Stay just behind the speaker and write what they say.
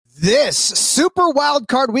This Super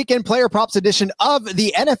Wildcard Weekend Player Props edition of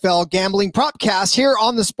the NFL Gambling Propcast here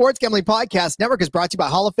on the Sports Gambling Podcast Network is brought to you by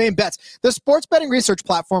Hall of Fame Bets, the sports betting research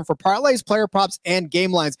platform for parlays, player props, and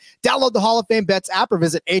game lines. Download the Hall of Fame Bets app or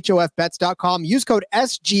visit hofbets.com. Use code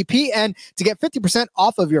SGPN to get 50%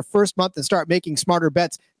 off of your first month and start making smarter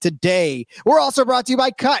bets today. We're also brought to you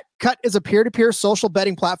by Cut. Cut is a peer-to-peer social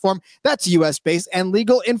betting platform that's U.S.-based and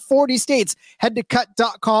legal in 40 states. Head to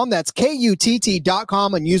cut.com, that's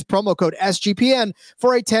KUTT.com, and use promo code SGPN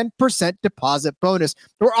for a 10% deposit bonus.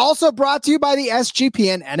 We're also brought to you by the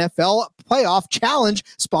SGPN NFL Playoff Challenge,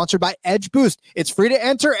 sponsored by Edge Boost. It's free to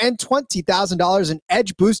enter, and $20,000 in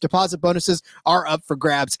Edge Boost deposit bonuses are up for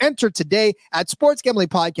grabs. Enter today at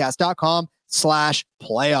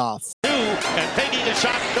sportsgamblingpodcast.com/playoff. And taking a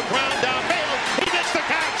shot, the ground downfield. He gets the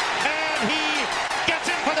catch, and he gets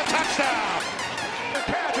in for the touchdown. The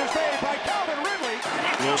catch is made by Calvin Ridley.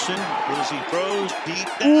 Wilson, as he throws deep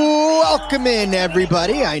down. Welcome in,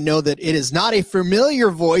 everybody. I know that it is not a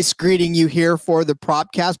familiar voice greeting you here for the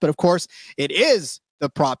Propcast, but of course, it is the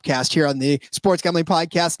Propcast here on the Sports Gambling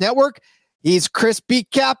Podcast Network. He's Chris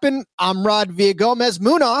Beatcappin. I'm Rod Villagomez.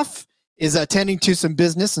 Moonoff is attending to some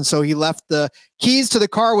business, and so he left the keys to the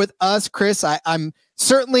car with us. Chris, I'm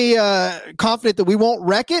certainly confident that we won't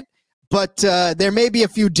wreck it, but there may be a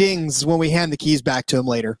few dings when we hand the keys back to him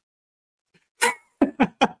later.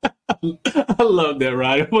 I love that,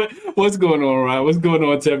 Rod. What's going on, Rod? What's going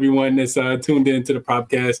on to everyone that's tuned in to the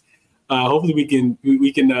Propcast? Hopefully we can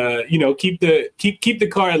keep the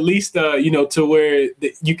car at least to where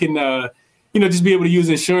you can just be able to use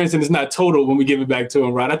insurance and it's not total when we give it back to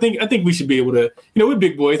him, right? I think we should be able to, we're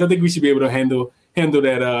big boys. I think we should be able to handle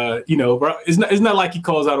that. It's not like he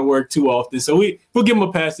calls out of work too often. So we'll give him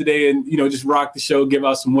a pass today and, just rock the show, give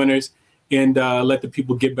out some winners and let the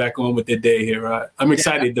people get back on with their day here. Right? I'm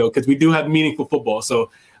excited though, because we do have meaningful football.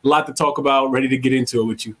 So a lot to talk about, ready to get into it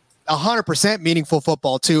with you. 100% meaningful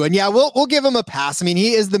football too. And yeah, we'll give him a pass. I mean,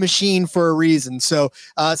 he is the machine for a reason. So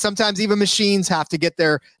sometimes even machines have to get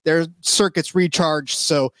their circuits recharged.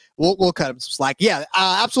 So we'll cut him some slack. Yeah,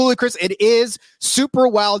 absolutely, Chris. It is Super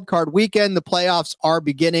Wildcard Weekend. The playoffs are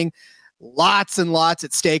beginning. Lots and lots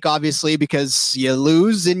at stake, obviously, because you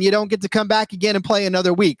lose and you don't get to come back again and play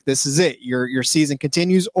another week. This is it. Your season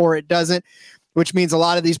continues or it doesn't, which means a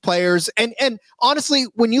lot of these players. And honestly,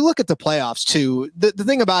 when you look at the playoffs too, the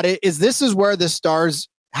thing about it is this is where the stars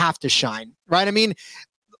have to shine, right? I mean,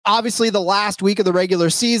 obviously the last week of the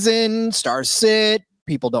regular season, stars sit,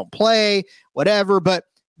 people don't play, whatever. But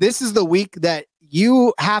this is the week that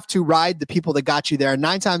you have to ride the people that got you there.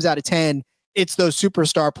 9 times out of 10, it's those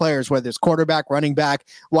superstar players, whether it's quarterback, running back,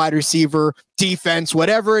 wide receiver, defense,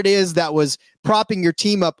 whatever it is that was propping your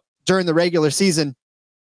team up during the regular season.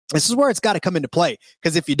 This is where it's got to come into play.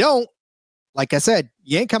 Because if you don't, like I said,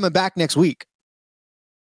 you ain't coming back next week.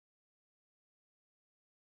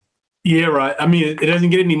 Yeah, right. I mean, it doesn't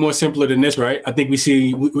get any more simpler than this, right? I think we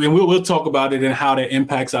see, and we'll talk about it and how that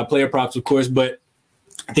impacts our player props, of course. But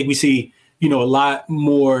I think we see, a lot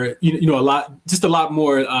more, a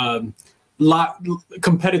lot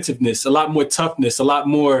competitiveness, a lot more toughness, a lot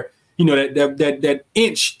more, that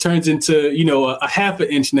inch turns into, a half an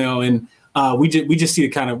inch now. And we just see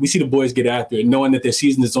the boys get after it, knowing that their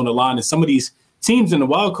season is on the line. And some of these teams in the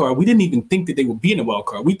wild card, we didn't even think that they would be in the wild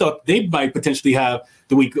card. We thought they might potentially have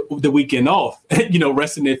the weekend off,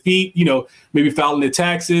 resting their feet, maybe filing their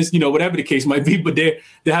taxes, whatever the case might be. But they're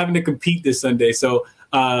having to compete this Sunday. So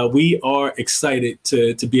we are excited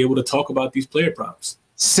to be able to talk about these player props.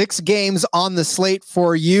 6 games on the slate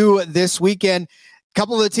for you this weekend. A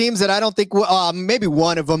couple of the teams that I don't think, maybe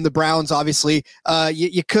one of them, the Browns, obviously,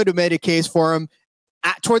 you could have made a case for them.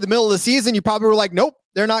 Toward the middle of the season, you probably were like, nope,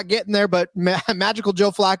 they're not getting there. But Magical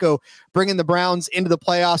Joe Flacco bringing the Browns into the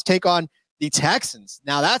playoffs, take on the Texans.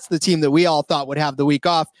 Now, that's the team that we all thought would have the week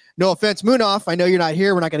off. No offense, Moonoff. I know you're not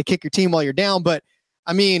here. We're not going to kick your team while you're down. But,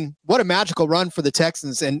 I mean, what a magical run for the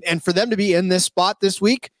Texans. And for them to be in this spot this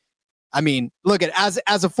week, I mean, look at as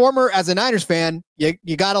a Niners fan,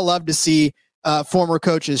 you got to love to see former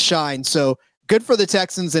coaches shine. So good for the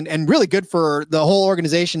Texans and really good for the whole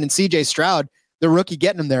organization and CJ Stroud, the rookie,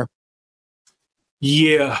 getting him there.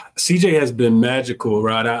 Yeah, CJ has been magical,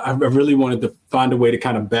 right? I really wanted to find a way to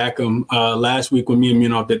kind of back him. Last week when me and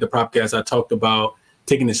Munoz did the Propcast, I talked about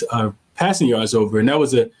taking his passing yards over, and that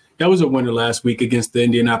was a winner last week against the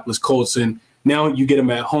Indianapolis Colts. And now you get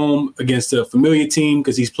him at home against a familiar team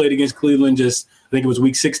because he's played against Cleveland I think it was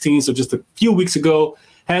week 16, so just a few weeks ago.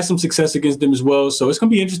 Had some success against them as well. So it's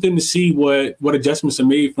going to be interesting to see what adjustments are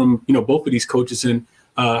made from, both of these coaches and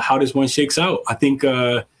how this one shakes out. I think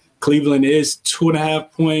Cleveland is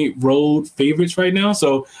 2.5-point road favorites right now.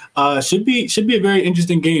 So should be a very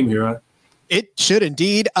interesting game here. Right? It should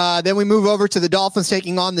indeed. Then we move over to the Dolphins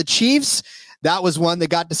taking on the Chiefs. That was one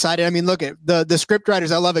that got decided. I mean, look at the script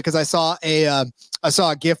writers. I love it because I saw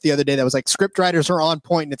a GIF the other day that was like script writers are on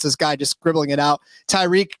point, and it's this guy just scribbling it out.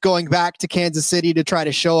 Tyreek going back to Kansas City to try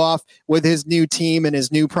to show off with his new team and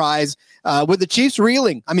his new prize. With the Chiefs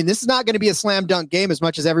reeling. I mean, this is not going to be a slam dunk game as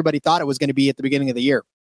much as everybody thought it was going to be at the beginning of the year.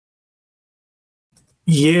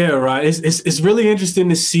 Yeah, right. It's really interesting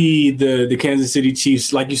to see the Kansas City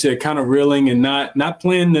Chiefs, like you said, kind of reeling and not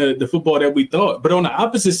playing the football that we thought. But on the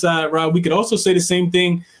opposite side, Rob, we could also say the same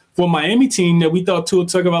thing for Miami team that we thought Tua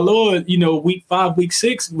Tagovailoa, week 5, week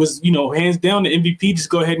 6 was, hands down the MVP. Just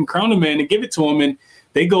go ahead and crown him, man, and give it to him. And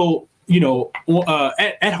they go,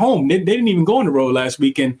 at home. They didn't even go on the road last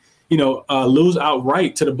week and, lose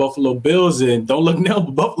outright to the Buffalo Bills. And don't look now,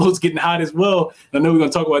 but Buffalo's getting hot as well. I know we're going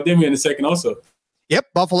to talk about them here in a second also.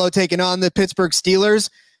 Yep, Buffalo taking on the Pittsburgh Steelers.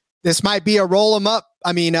 This might be a roll them up.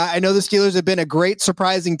 I mean, I know the Steelers have been a great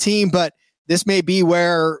surprising team, but this may be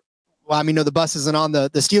where, no, the bus isn't on the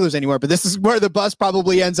Steelers anymore, but this is where the bus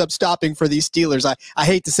probably ends up stopping for these Steelers. I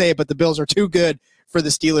hate to say it, but the Bills are too good for the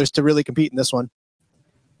Steelers to really compete in this one.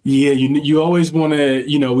 Yeah, you always want to,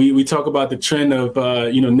 we talk about the trend of,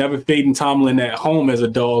 never fading Tomlin at home as a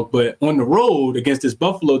dog, but on the road against this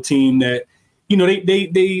Buffalo team that,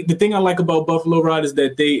 the thing I like about Buffalo, Rod, is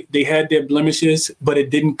that they had their blemishes, but it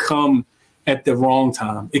didn't come at the wrong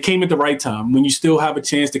time. It came at the right time when you still have a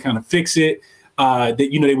chance to kind of fix it.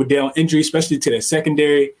 They were down injury, especially to their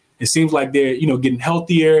secondary. It seems like they're, getting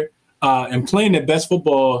healthier and playing their best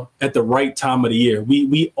football at the right time of the year.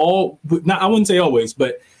 We all, not I wouldn't say always,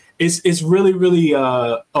 but it's really, really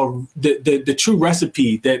the true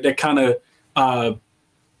recipe that kind of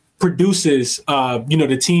produces,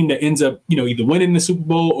 the team that ends up, either winning the Super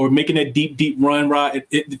Bowl or making that deep run, right?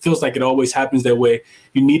 It feels like it always happens that way.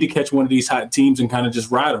 You need to catch one of these hot teams and kind of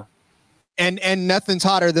just ride them. And nothing's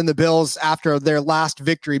hotter than the Bills after their last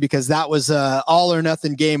victory, because that was a all or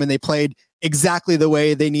nothing game and they played exactly the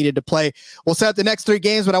way they needed to play. We'll set up the next 3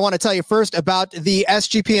 games, but I want to tell you first about the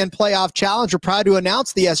SGPN Playoff Challenge. We're proud to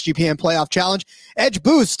announce the SGPN Playoff Challenge. Edge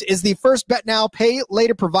Boost is the first bet now, pay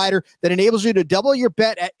later provider that enables you to double your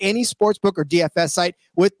bet at any sportsbook or DFS site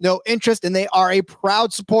with no interest, and they are a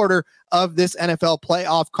proud supporter of this NFL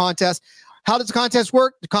playoff contest. How does the contest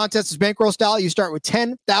work? The contest is bankroll style. You start with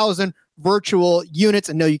 10,000 virtual units.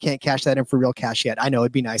 And no, you can't cash that in for real cash yet. I know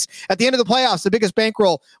it'd be nice. At the end of the playoffs, the biggest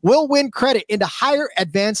bankroll will win credit into higher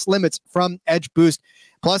advanced limits from Edge Boost.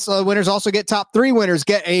 Plus, winners also get top 3 winners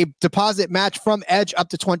get a deposit match from Edge up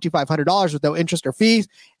to $2,500 with no interest or fees.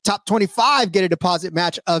 Top 25 get a deposit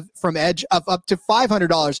match from Edge of up to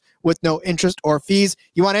 $500 with no interest or fees.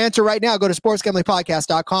 You want to enter right now? Go to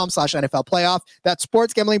sportsgamblingpodcast.com/NFL playoff. That's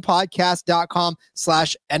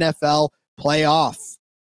sportsgamblingpodcast.com/NFL playoff.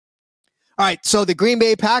 All right, so the Green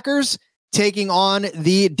Bay Packers taking on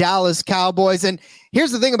the Dallas Cowboys. And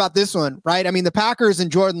here's the thing about this one, right? I mean, the Packers and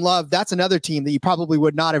Jordan Love, that's another team that you probably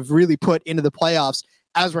would not have really put into the playoffs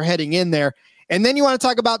as we're heading in there. And then you want to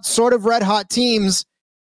talk about sort of red hot teams.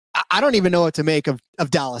 I don't even know what to make of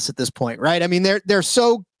Dallas at this point, right? I mean, they're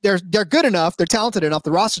good enough, they're talented enough,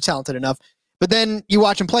 the roster's talented enough, but then you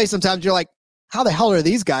watch them play, sometimes you're like, how the hell are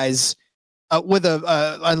these guys with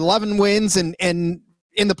 11 wins and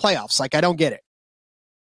in the playoffs? Like, I don't get it.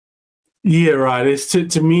 Yeah, right. It's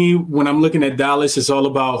to me, when I'm looking at Dallas, it's all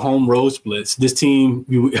about home road splits. This team,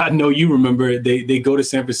 I know you remember, they go to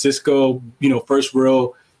San Francisco, first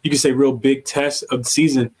real big test of the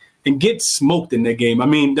season and get smoked in that game. I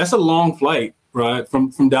mean, that's a long flight, right?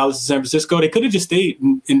 From Dallas to San Francisco. They could have just stayed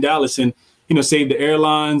in Dallas and, saved the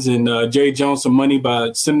airlines and Jerry Jones some money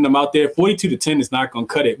by sending them out there. 42-10 is not going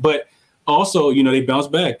to cut it. But also, they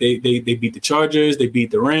bounced back. They beat the Chargers. They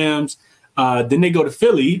beat the Rams. Then they go to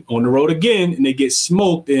Philly on the road again, and they get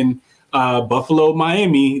smoked. In Buffalo,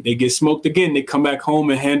 Miami, they get smoked again. They come back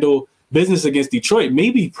home and handle business against Detroit.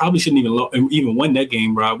 Probably shouldn't even win that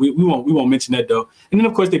game, Rob. We won't mention that though. And then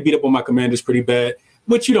of course they beat up on my Commanders pretty bad,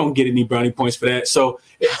 but you don't get any brownie points for that. So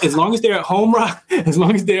as long as they're at home,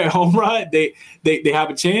 Rod, they have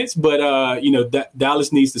a chance. But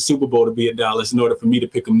Dallas needs the Super Bowl to be at Dallas in order for me to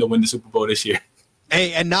pick them to win the Super Bowl this year.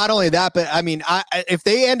 Hey, and not only that, but I mean, if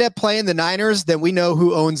they end up playing the Niners, then we know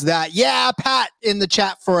who owns that. Yeah, Pat in the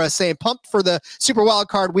chat for us saying pumped for the Super Wild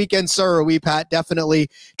Card weekend, sir. Are we, Pat? Definitely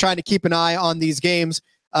trying to keep an eye on these games.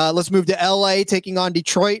 Let's move to LA taking on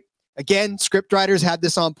Detroit. Again, script writers had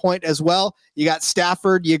this on point as well. You got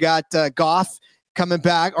Stafford, you got Goff coming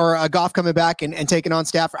back, and taking on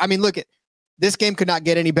Stafford. I mean, look, this game could not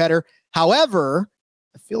get any better. However,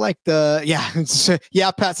 I feel like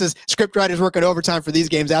Pat says script writers working overtime for these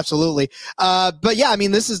games. Absolutely. But yeah, I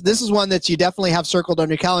mean, this is one that you definitely have circled on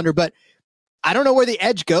your calendar, but I don't know where the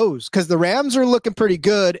edge goes because the Rams are looking pretty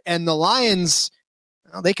good and the Lions,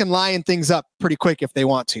 well, they can line things up pretty quick if they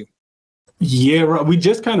want to. Yeah, right. We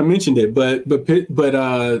just kind of mentioned it, but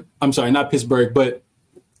I'm sorry, not Pittsburgh, but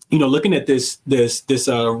looking at this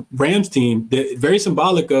Rams team, very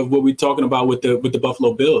symbolic of what we're talking about with the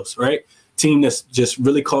Buffalo Bills, right? Team that's just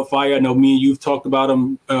really caught fire. I know me and you've talked about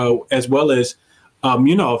them as well as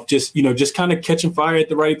just kind of catching fire at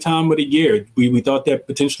the right time of the year. We thought that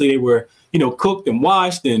potentially they were cooked and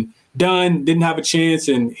washed and done, didn't have a chance,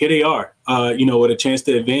 and here they are, with a chance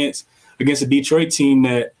to advance against a Detroit team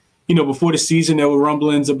that before the season there were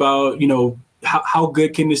rumblings about how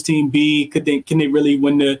good can this team be? Can they really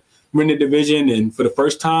win the division? And for the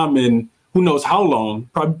first time in who knows how long,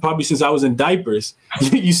 probably since I was in diapers,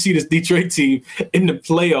 you see this Detroit team in the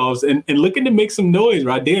playoffs and looking to make some noise,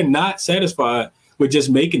 right? They're not satisfied with just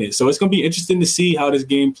making it. So it's going to be interesting to see how this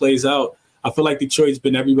game plays out. I feel like Detroit's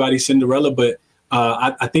been everybody's Cinderella, but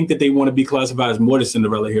I think that they want to be classified as more than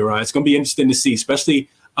Cinderella here, right? It's going to be interesting to see, especially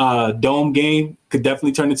dome game could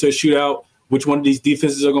definitely turn into a shootout. Which one of these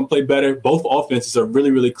defenses are going to play better? Both offenses are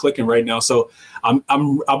really, really clicking right now. So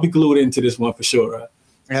I'll be glued into this one for sure, right?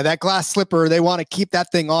 Yeah, that glass slipper, they want to keep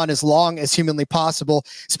that thing on as long as humanly possible.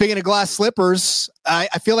 Speaking of glass slippers, I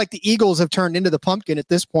feel like the Eagles have turned into the pumpkin at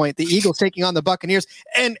this point. The Eagles taking on the Buccaneers.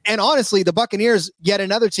 And honestly, the Buccaneers, yet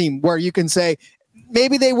another team where you can say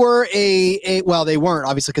maybe they were well, they weren't,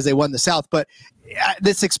 obviously, because they won the South, but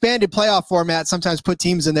this expanded playoff format sometimes put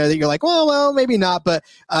teams in there that you're like, well, maybe not. But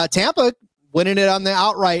Tampa winning it on the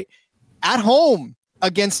outright at home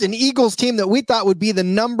against an Eagles team that we thought would be the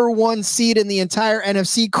number one seed in the entire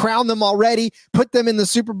NFC, crown them already, put them in the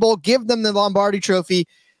Super Bowl, give them the Lombardi trophy.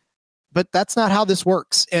 But that's not how this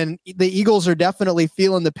works. And the Eagles are definitely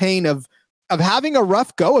feeling the pain of having a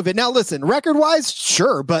rough go of it. Now, listen, record-wise,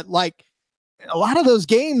 sure, but like a lot of those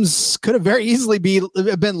games could have very easily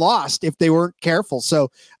been lost if they weren't careful.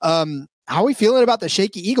 So how are we feeling about the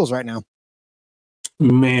shaky Eagles right now?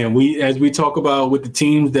 Man, as we talk about with the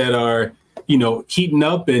teams that are heating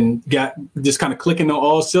up and got just kind of clicking on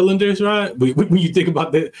all cylinders, right? When you think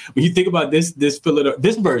about this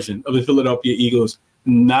version of the Philadelphia Eagles,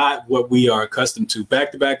 not what we are accustomed to.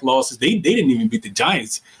 Back-to-back losses. They didn't even beat the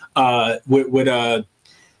Giants with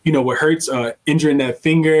Hurts injuring that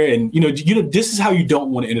finger, and this is how you don't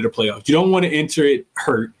want to enter the playoffs. You don't want to enter it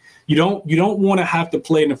hurt. You don't want to have to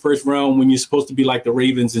play in the first round when you're supposed to be like the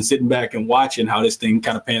Ravens and sitting back and watching how this thing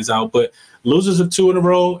kind of pans out. But losers of 2 in a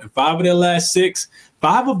row and 5 of the last 6,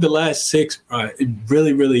 it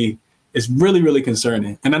really is really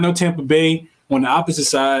concerning. And I know Tampa Bay on the opposite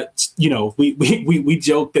side, we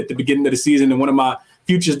joked at the beginning of the season, and one of my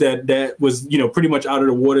futures that was pretty much out of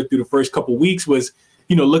the water through the first couple of weeks was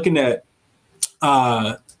looking at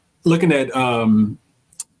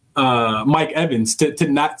Mike Evans to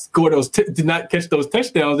not score to not catch those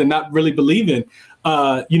touchdowns and not really believing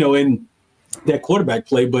in that quarterback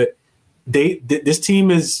play. But this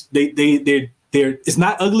team is it's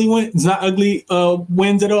not ugly wins. It's not ugly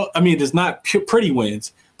wins at all. I mean, it's not pretty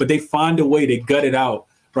wins, but they find a way to gut it out,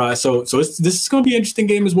 right? So this is going to be an interesting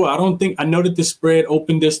game as well. I know that the spread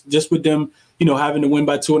opened this just with them, having to win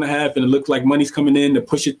by 2.5, and it looked like money's coming in to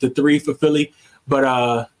push it to 3 for Philly,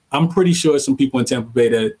 but I'm pretty sure some people in Tampa Bay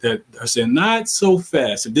that are saying not so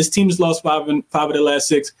fast. If this team has lost 5 of the last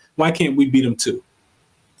 6, why can't we beat them too?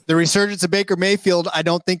 The resurgence of Baker Mayfield, I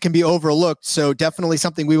don't think can be overlooked. So definitely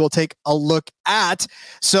something we will take a look at.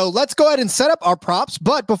 So let's go ahead and set up our props.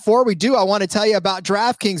 But before we do, I want to tell you about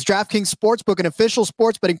DraftKings. DraftKings Sportsbook, an official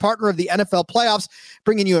sports betting partner of the NFL playoffs,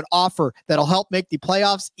 bringing you an offer that'll help make the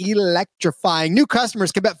playoffs electrifying. New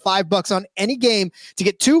customers can bet $5 on any game to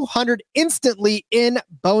get $200 instantly in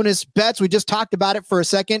bonus bets. We just talked about it for a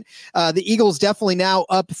second. The Eagles definitely now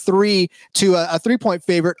up 3 to a 3-point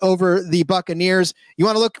favorite over the Buccaneers. You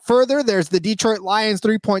want to look further, there's the Detroit Lions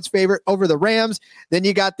 3 points favorite over the Rams. Then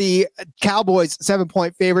you got the Cowboys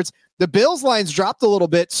 7-point favorites. The Bills lines dropped a little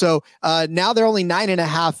bit, so now they're only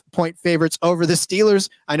 9.5-point favorites over the Steelers.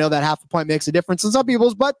 I know that half a point makes a difference in some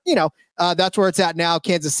people's, but that's where it's at now.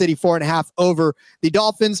 Kansas City 4.5 over the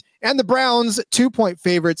Dolphins, and the Browns 2-point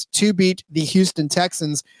favorites to beat the Houston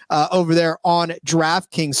Texans over there on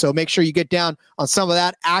DraftKings. So make sure you get down on some of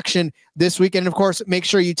that action this weekend. And of course, make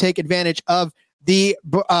sure you take advantage of the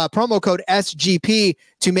promo code SGP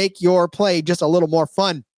to make your play just a little more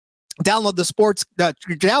fun. Download the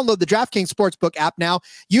DraftKings Sportsbook app now.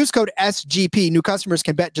 Use code SGP. New customers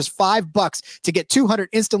can bet just $5 to get $200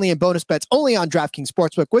 instantly in bonus bets only on DraftKings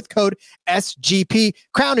Sportsbook with code SGP.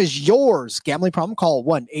 Crown is yours. Gambling problem? Call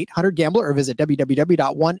 1-800-GAMBLER or visit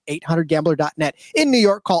www.1800gambler.net. In New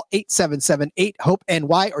York, call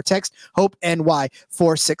 877-8-HOPE-NY or text HOPE-NY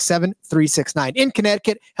 467-369. In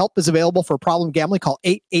Connecticut, help is available for problem gambling. Call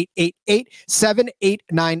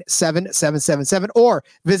 888-789-7777 or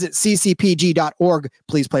visit ccpg.org.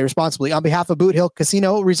 Please play responsibly. On behalf of Boot Hill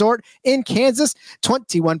Casino Resort in Kansas,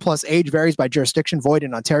 21 plus, age varies by jurisdiction, void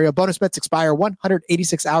in Ontario. Bonus bets expire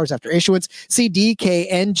 186 hours after issuance. See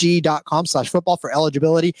dkng.com/football for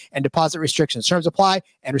eligibility and deposit restrictions. Terms apply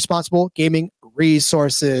and responsible gaming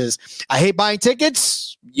resources. I hate buying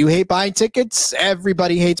tickets. You hate buying tickets.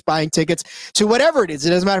 Everybody hates buying tickets to whatever it is.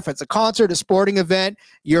 It doesn't matter if it's a concert, a sporting event,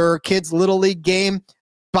 your kid's little league game.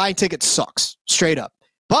 Buying tickets sucks, straight up.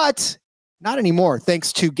 But not anymore,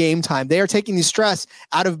 thanks to Game Time. They are taking the stress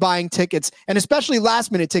out of buying tickets, and especially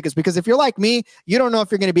last-minute tickets, because if you're like me, you don't know if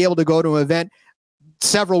you're going to be able to go to an event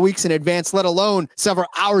several weeks in advance, let alone several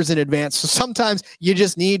hours in advance. So sometimes you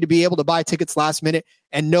just need to be able to buy tickets last minute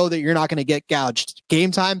and know that you're not going to get gouged. Game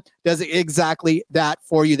Time does exactly that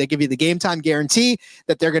for you. They give you the Game Time guarantee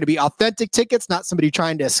that they're going to be authentic tickets, not somebody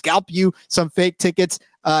trying to scalp you some fake tickets.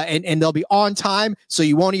 And they'll be on time, so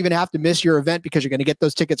you won't even have to miss your event because you're going to get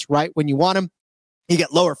those tickets right when you want them. You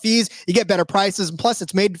get lower fees, you get better prices, and plus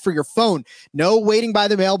it's made for your phone. No waiting by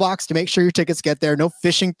the mailbox to make sure your tickets get there. No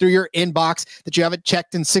fishing through your inbox that you haven't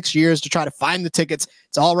checked in 6 years to try to find the tickets.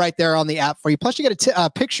 It's all right there on the app for you. Plus you get a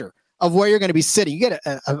picture of where you're going to be sitting. You get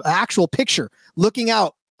an actual picture looking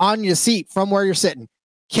out on your seat from where you're sitting.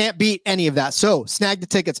 Can't beat any of that. So snag the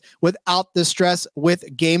tickets without the stress with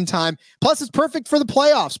Game Time. Plus, it's perfect for the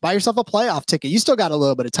playoffs. Buy yourself a playoff ticket. You still got a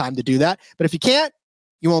little bit of time to do that. But if you can't,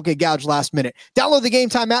 you won't get gouged last minute. Download the Game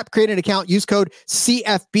Time app, create an account, use code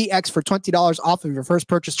CFBX for $20 off of your first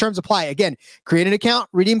purchase. Terms apply. Again, create an account,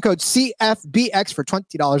 redeem code CFBX for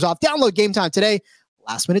 $20 off. Download Game Time today.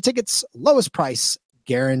 Last minute tickets, lowest price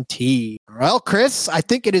guarantee. Well, Chris, I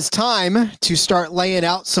think it is time to start laying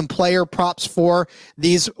out some player props for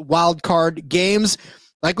these wild card games.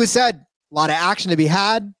 Like we said, a lot of action to be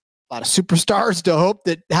had, a lot of superstars to hope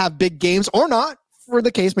that have big games or not, for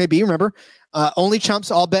the case may be. Remember, only chumps,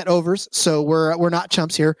 all bet overs. So we're not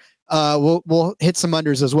chumps here. We'll hit some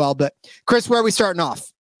unders as well. But Chris, where are we starting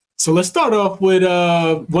off? So let's start off with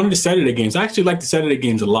one of the Saturday games. I actually like the Saturday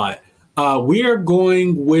games a lot. We are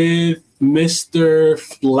going with Mr.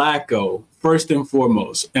 Flacco, first and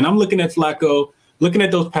foremost. And I'm looking at Flacco, looking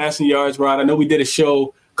at those passing yards, Rod. I know we did a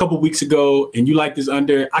show a couple weeks ago, and you liked this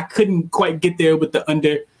under. I couldn't quite get there with the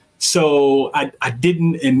under, so I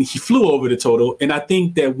didn't, and he flew over the total. And I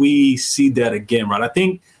think that we see that again, Rod. I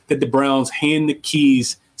think that the Browns hand the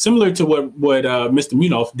keys, similar to what Mr.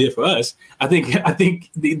 Munoz did for us. I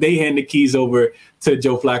think they hand the keys over to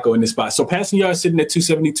Joe Flacco in this spot. So passing yards sitting at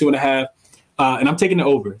 272.5. And I'm taking the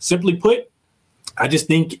over. Simply put, I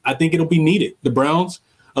think it'll be needed. The Browns,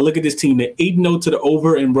 I look at this team, they're 8-0 to the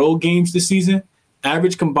over in road games this season.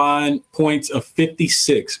 Average combined points of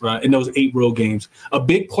 56, right, in those 8 road games. A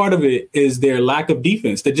big part of it is their lack of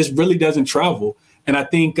defense that just really doesn't travel. And I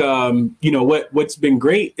think, what's been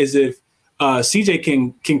great is if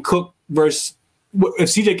CJ can cook versus – if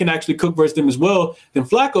CJ can actually cook versus them as well, then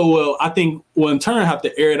Flacco will in turn have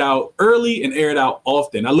to air it out early and air it out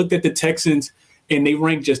often. I looked at the Texans, and they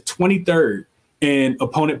ranked just 23rd in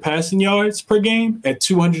opponent passing yards per game at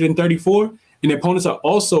 234. And the opponents are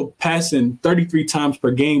also passing 33 times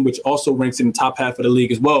per game, which also ranks in the top half of the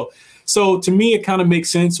league as well. So to me, it kind of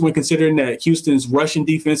makes sense when considering that Houston's rushing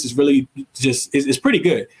defense is really is pretty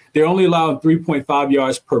good. They're only allowing 3.5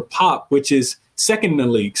 yards per pop, which is second in the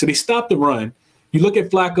league. So they stopped the run. You look at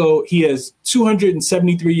Flacco, he has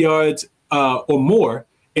 273 yards or more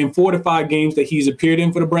in 4 to 5 games that he's appeared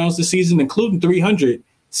in for the Browns this season, including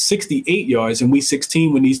 368 yards in Week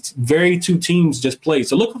 16 when these very two teams just played.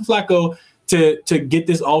 So look for Flacco to get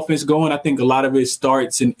this offense going. I think a lot of it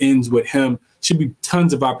starts and ends with him. Should be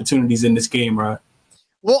tons of opportunities in this game, right?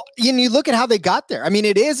 Well, you look at how they got there. I mean,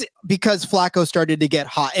 it is because Flacco started to get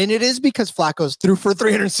hot, and it is because Flacco's threw for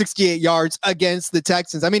 368 yards against the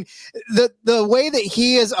Texans. I mean, the way that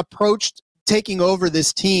he has approached taking over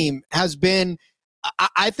this team has been,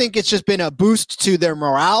 I think it's just been a boost to their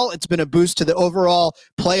morale. It's been a boost to the overall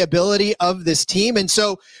playability of this team. And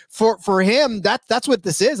so for him, that's what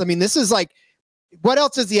this is. I mean, this is like what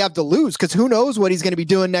else does he have to lose? Because who knows what he's going to be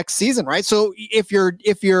doing next season, right? So if you're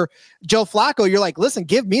Joe Flacco, you're like, listen,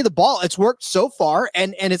 give me the ball. It's worked so far,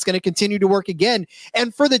 and it's going to continue to work again.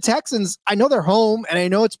 And for the Texans, I know they're home, and I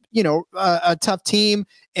know it's a tough team,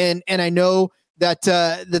 and I know that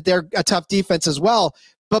they're a tough defense as well.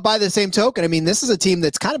 But by the same token, I mean, this is a team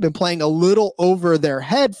that's kind of been playing a little over their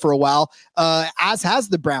head for a while, as has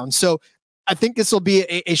the Browns. So I think this will be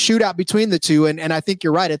a shootout between the two. And I think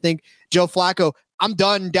you're right. I think Joe Flacco, I'm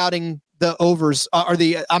done doubting the overs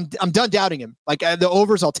I'm done doubting him. Like the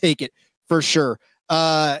overs, I'll take it for sure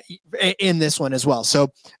in this one as well.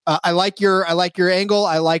 So I like your angle.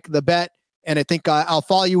 I like the bet. And I think I'll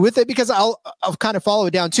follow you with it because I'll kind of follow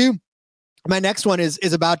it down too. My next one is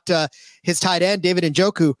about his tight end, David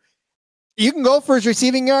Njoku. You can go for his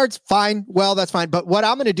receiving yards. Fine. Well, that's fine. But what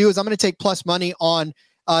I'm going to do is I'm going to take plus money on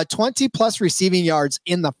 20 plus receiving yards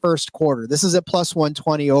in the first quarter. This is at plus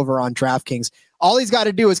 120 over on DraftKings. All he's got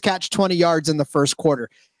to do is catch 20 yards in the first quarter.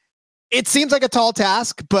 It seems like a tall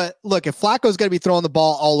task, but look, if Flacco's going to be throwing the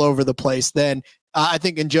ball all over the place, then I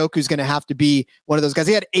think Njoku's going to have to be one of those guys.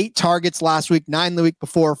 He had 8 targets last week, 9 the week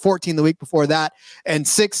before, 14 the week before that, and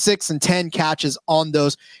 6, and 10 catches on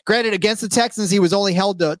those. Granted, against the Texans, he was only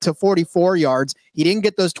held to 44 yards. He didn't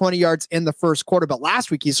get those 20 yards in the first quarter, but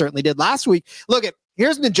last week he certainly did. Last week,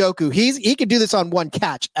 here's Njoku. He could do this on one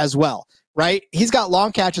catch as well, right? He's got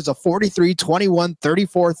long catches of 43, 21,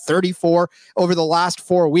 34, 34 over the last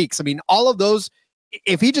 4 weeks. I mean, all of those,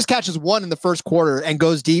 if he just catches one in the first quarter and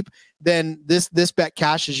goes deep, then this bet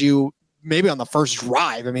cashes you maybe on the first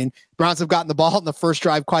drive. I mean, Browns have gotten the ball in the first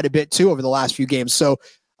drive quite a bit too over the last few games. So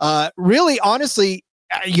really, honestly,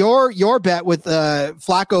 your bet with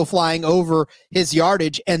Flacco flying over his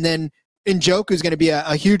yardage, and then Njoku is going to be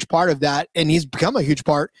a huge part of that, and he's become a huge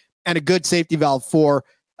part and a good safety valve for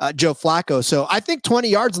Joe Flacco. So I think 20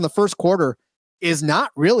 yards in the first quarter is not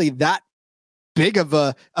really that big of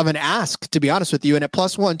an ask, to be honest with you. And at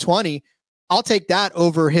plus 120, I'll take that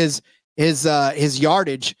over his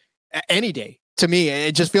yardage any day. To me,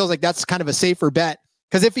 it just feels like that's kind of a safer bet,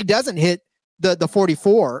 because if he doesn't hit the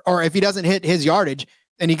 44, or if he doesn't hit his yardage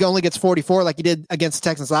and he only gets 44 like he did against the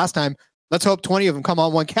Texans last time, let's hope 20 of them come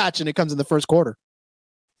on one catch and it comes in the first quarter.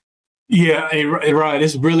 Yeah, right.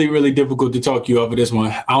 It's really, really difficult to talk you off of this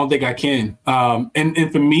one. I don't think I can.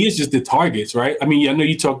 And for me, it's just the targets, right? I mean, I know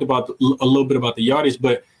you talked about a little bit about the yardage,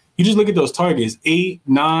 but you just look at those targets, 8,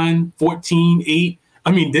 9, 14, 8.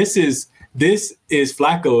 I mean, this is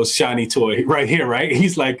Flacco's shiny toy right here, right?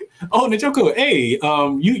 He's like, oh, Njoku, hey,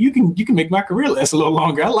 you can make my career last a little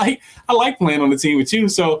longer. I like playing on the team with you.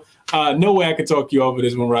 So no way I could talk you over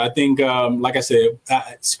this one, right? I think, like I said,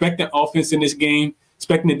 expect an offense in this game.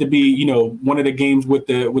 Expecting it to be, one of the games with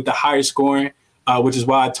the higher scoring, which is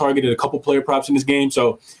why I targeted a couple player props in this game.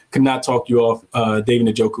 So could not talk you off David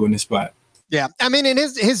Njoku in this spot. Yeah, I mean, and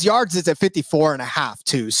his yards is at 54.5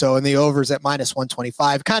 too. So in the overs at minus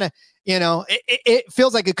 125, kind of, it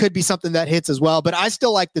feels like it could be something that hits as well. But I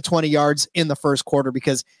still like the 20 yards in the first quarter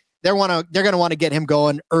because they're going to want to get him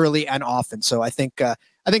going early and often. So I think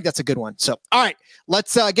that's a good one. So, all right,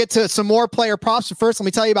 let's get to some more player props. But first, let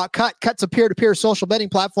me tell you about Cut. Cut's a peer-to-peer social betting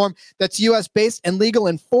platform that's U.S.-based and legal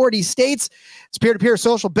in 40 states. It's peer-to-peer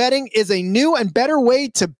social betting is a new and better way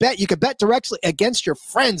to bet. You can bet directly against your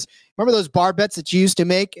friends. Remember those bar bets that you used to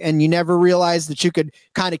make and you never realized that you could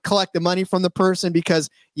kind of collect the money from the person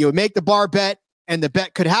because you would make the bar bet and the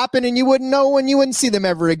bet could happen and you wouldn't know and you wouldn't see them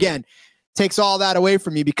ever again. Takes all that away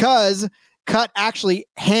from you because Cut actually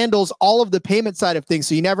handles all of the payment side of things,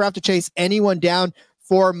 so you never have to chase anyone down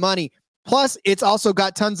for money. Plus, it's also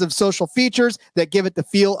got tons of social features that give it the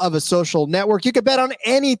feel of a social network. You can bet on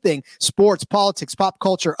anything: sports, politics, pop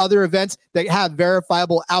culture, other events that have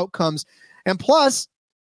verifiable outcomes. And plus,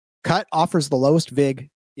 Cut offers the lowest VIG.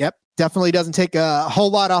 Yep, definitely doesn't take a whole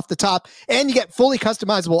lot off the top. And you get fully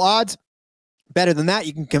customizable odds. Better than that,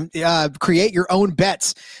 you can create your own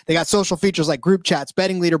bets. They got social features like group chats,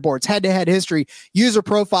 betting leaderboards, head-to-head history, user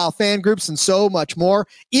profile, fan groups, and so much more.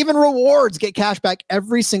 Even rewards. Get cash back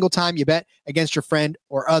every single time you bet against your friend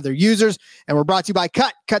or other users. And we're brought to you by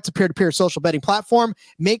Cut. Cut's a peer-to-peer social betting platform.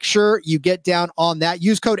 Make sure you get down on that.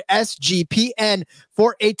 Use code SGPN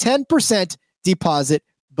for a 10% deposit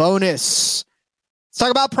bonus. Let's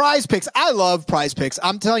talk about Prize Picks. I love Prize Picks.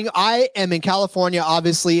 I'm telling you, I am in California.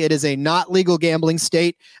 Obviously, it is a not legal gambling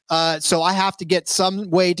state. So I have to get some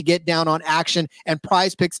way to get down on action. And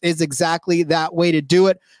Prize Picks is exactly that way to do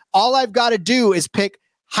it. All I've got to do is pick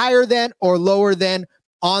higher than or lower than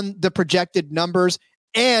on the projected numbers.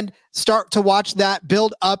 and start to watch that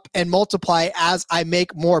build up and multiply as I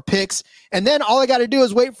make more picks. And then all I got to do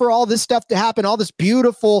is wait for all this stuff to happen, all this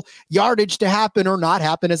beautiful yardage to happen or not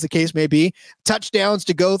happen, as the case may be, touchdowns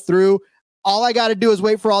to go through. All I got to do is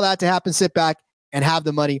wait for all that to happen, sit back, and have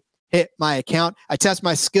the money hit my account. I test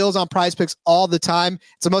my skills on Prize Picks all the time.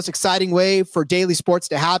 It's the most exciting way for daily sports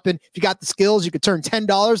to happen. If you got the skills, you could turn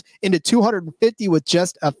 $10 into $250 with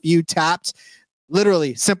just a few taps.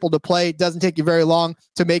 Literally simple to play. Doesn't take you very long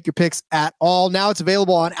to make your picks at all. Now it's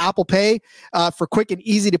available on Apple Pay for quick and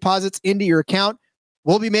easy deposits into your account.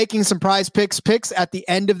 We'll be making some Prize Picks at the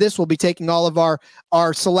end of this. We'll be taking all of our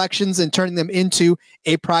selections and turning them into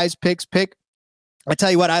a Prize Picks pick. I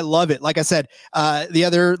tell you what, I love it. Like I said,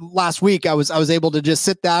 last week, I was able to just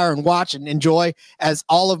sit there and watch and enjoy as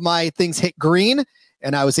all of my things hit green,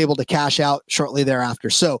 and I was able to cash out shortly thereafter.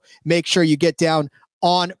 So make sure you get down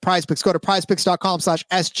on Prize Picks. Go to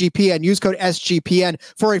prizepicks.com/SGPN. Use code SGPN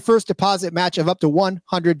for a first deposit match of up to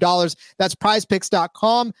 $100. That's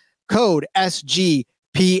prizepicks.com, code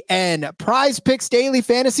SGPN. Prize Picks Daily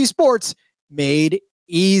Fantasy Sports made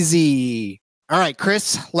easy. All right,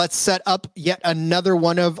 Chris, let's set up yet another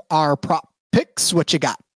one of our prop picks. What you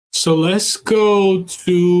got? So let's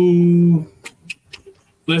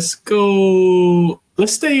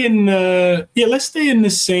stay in the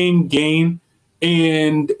same game.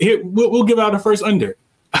 And here we'll give out a first under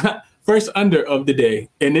of the day,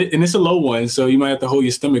 and it's a low one, so you might have to hold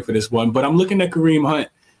your stomach for this one. But I'm looking at Kareem Hunt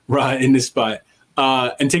right in this spot,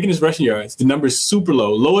 and taking his rushing yards. The number is super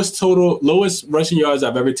low, lowest rushing yards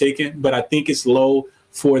I've ever taken. But I think it's low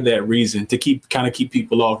for that reason, to keep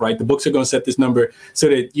people off. Right, the books are going to set this number so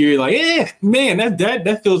that you're like, man,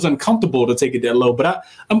 that feels uncomfortable to take it that low. But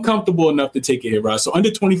I'm comfortable enough to take it here, right? So under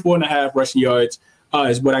 24.5 rushing yards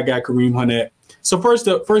is what I got Kareem Hunt at. So first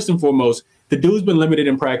and foremost, the dude's been limited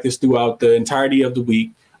in practice throughout the entirety of the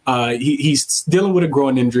week. He's dealing with a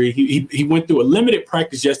groin injury. He went through a limited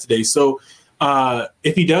practice yesterday. So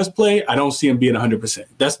if he does play, I don't see him being 100%.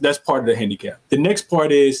 That's part of the handicap. The next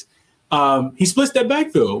part is he splits that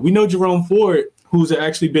backfield. We know Jerome Ford, who's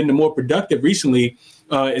actually been the more productive recently,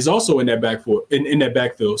 is also in that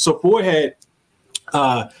backfield. So Ford had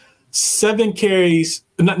 7 carries.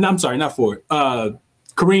 Not Ford.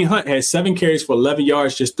 Kareem Hunt had 7 carries for 11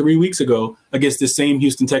 yards just 3 weeks ago against the same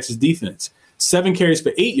Houston, Texas defense. 7 carries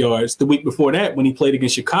for 8 yards the week before that when he played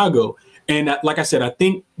against Chicago. And like I said, I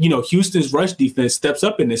think, Houston's rush defense steps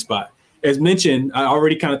up in this spot. As mentioned, I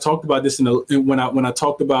already kind of talked about this when I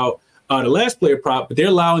talked about the last player prop, but they're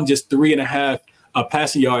allowing just 3.5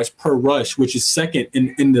 passing yards per rush, which is second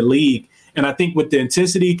in the league. And I think with the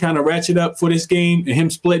intensity kind of ratchet up for this game and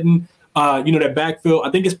him splitting, that backfield,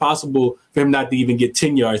 I think it's possible for him not to even get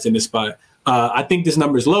 10 yards in this spot. I think this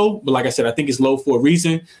number is low, but like I said, I think it's low for a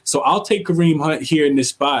reason. So I'll take Kareem Hunt here in this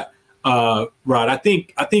spot, Rod. I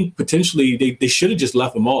think potentially they should have just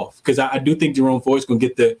left him off, because I do think Jerome Ford's going to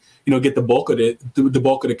get the bulk of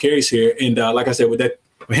the carries here. And like I said, with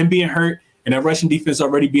him being hurt and that rushing defense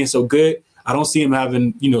already being so good, I don't see him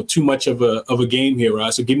having too much of a game here,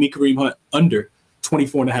 Rod. So give me Kareem Hunt under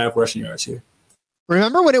 24.5 rushing yards here.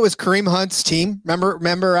 Remember when it was Kareem Hunt's team?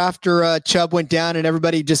 Remember after Chubb went down and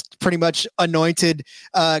everybody just pretty much anointed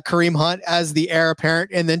Kareem Hunt as the heir apparent,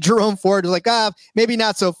 and then Jerome Ford was like, maybe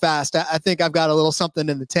not so fast. I think I've got a little something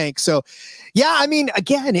in the tank. So, yeah, I mean,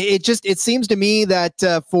 again, it seems to me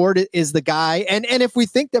that Ford is the guy, and if we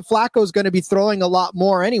think that Flacco is going to be throwing a lot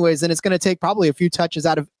more anyways, then it's going to take probably a few touches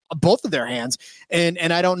out of both of their hands, and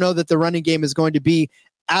I don't know that the running game is going to be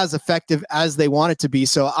as effective as they want it to be.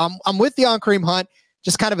 So I'm with you on Kareem Hunt.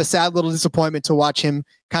 Just kind of a sad little disappointment to watch him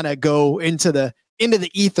kind of go into the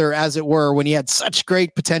ether, as it were, when he had such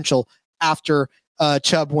great potential after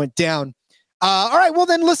Chubb went down. All right, well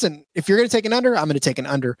then, listen, if you're going to take an under, I'm going to take an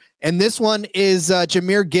under. And this one is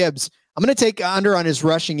Jahmyr Gibbs. I'm going to take under on his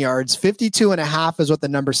rushing yards. 52.5 is what the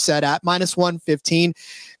number set at, minus 115.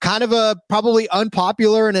 Kind of a probably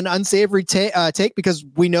unpopular and an unsavory take, because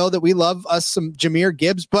we know that we love us some Jahmyr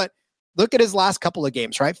Gibbs, but look at his last couple of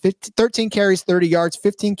games, right? 13 carries, 30 yards,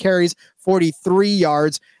 15 carries, 43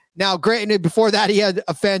 yards. Now, granted, before that, he had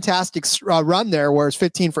a fantastic run there, where it's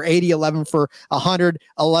 15 for 80, 11 for 100,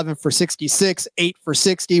 11 for 66, 8 for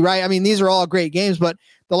 60, right? I mean, these are all great games, but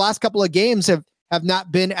the last couple of games have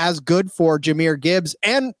not been as good for Jahmyr Gibbs.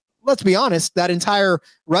 And let's be honest, that entire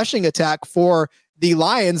rushing attack for the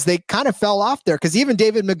Lions, they kind of fell off there, because even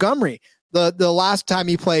David Montgomery, the last time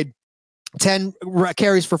he played, 10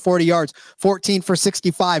 carries for 40 yards, 14 for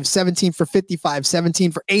 65, 17 for 55, 17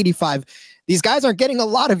 for 85. These guys aren't getting a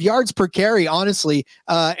lot of yards per carry, honestly.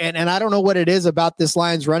 And I don't know what it is about this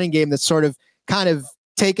Lions running game that's sort of kind of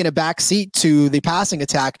taken a back seat to the passing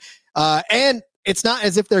attack. And it's not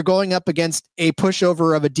as if they're going up against a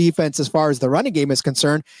pushover of a defense as far as the running game is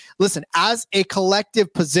concerned. Listen, as a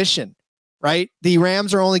collective position, right, the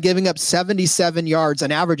Rams are only giving up 77 yards,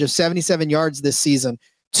 an average of 77 yards this season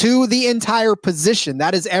to the entire position.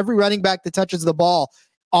 That is every running back that touches the ball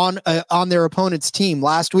on their opponent's team.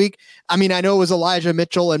 Last week, I mean, I know it was Elijah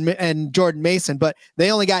Mitchell and Jordan Mason, but they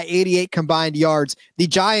only got 88 combined yards. The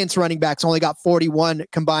Giants running backs only got 41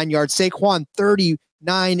 combined yards. Saquon,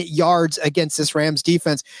 39 yards against this Rams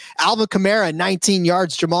defense. Alvin Kamara, 19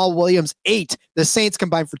 yards. Jamal Williams, 8. The Saints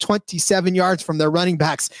combined for 27 yards from their running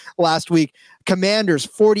backs last week. Commanders,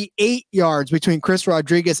 48 yards between Chris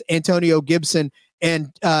Rodriguez, Antonio Gibson, and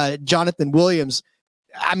Jonathan Williams.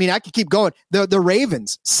 I mean, I could keep going. The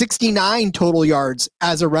Ravens, 69 total yards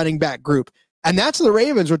as a running back group. And that's the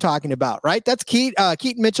Ravens we're talking about, right? That's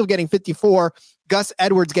Keaton Mitchell getting 54, Gus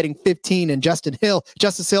Edwards getting 15, and Justice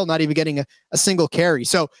Hill not even getting a single carry.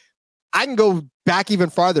 So I can go back even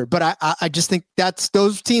farther, but I just think that's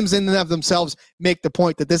those teams in and of themselves make the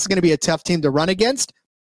point that this is going to be a tough team to run against.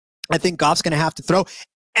 I think Goff's going to have to throw.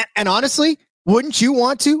 And honestly, wouldn't you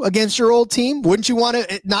want to against your old team? Wouldn't you want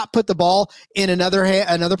to not put the ball in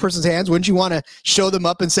another person's hands? Wouldn't you want to show them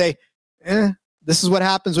up and say, this is what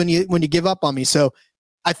happens when you give up on me? So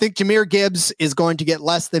I think Jahmyr Gibbs is going to get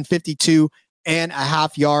less than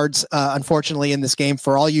 52.5 yards, unfortunately, in this game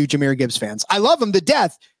for all you Jahmyr Gibbs fans. I love him to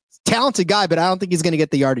death. Talented guy, but I don't think he's going to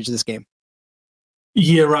get the yardage this game.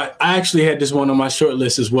 Yeah, right. I actually had this one on my short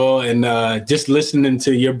list as well. And just listening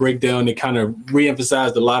to your breakdown, it kind of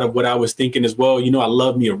reemphasized a lot of what I was thinking as well. You know, I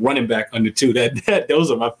love me a running back under 2. Those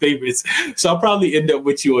are my favorites. So I'll probably end up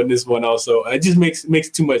with you on this one also. It just makes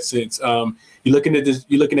too much sense. You're looking at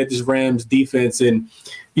this Rams defense, and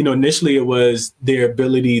you know, initially it was their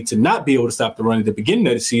ability to not be able to stop the run at the beginning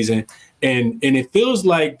of the season. And it feels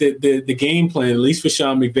like the game plan, at least for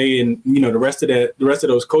Sean McVay and you know the rest of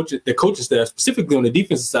those coaches, the coaching staff, specifically on the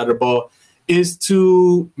defensive side of the ball, is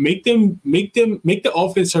to make the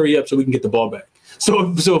offense hurry up so we can get the ball back.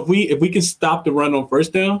 So if we can stop the run on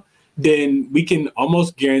first down, then we can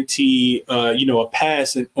almost guarantee a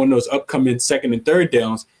pass on those upcoming second and third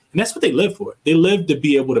downs. And that's what they live for. They live to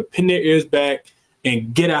be able to pin their ears back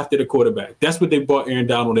and get after the quarterback. That's what they brought Aaron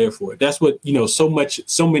Donald there for. That's what, so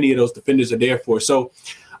many of those defenders are there for. So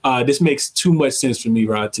this makes too much sense for me,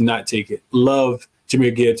 Rod, to not take it. Love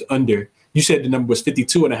Jahmyr Gibbs under. You said the number was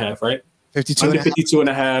 52.5, right? 52 under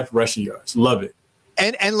 52.5 rushing yards. Love it.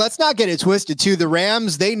 And let's not get it twisted too. The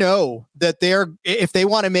Rams, they know that if they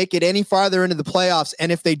want to make it any farther into the playoffs,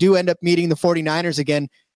 and if they do end up meeting the 49ers again,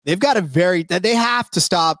 they have to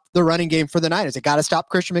stop the running game for the Niners. They got to stop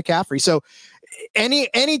Christian McCaffrey. So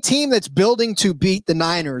any team that's building to beat the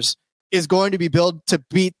Niners is going to be built to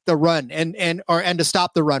beat the run and to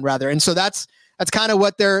stop the run rather. And so that's kind of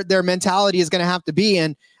what their mentality is going to have to be.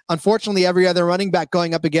 And unfortunately, every other running back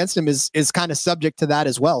going up against him is kind of subject to that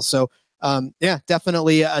as well. So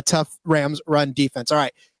definitely a tough Rams run defense. All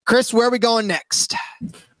right, Chris, where are we going next?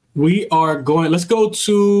 We are going. Let's go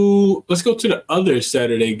to the other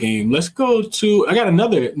Saturday game. I got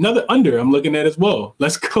another under I'm looking at as well.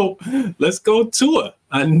 Let's go Tua,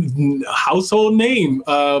 a household name.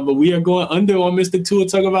 But we are going under on Mr. Tua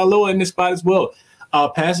Tagovailoa in this spot as well.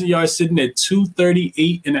 Passing yards sitting at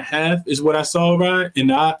 238.5 is what I saw, right?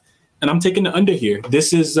 And I'm taking the under here.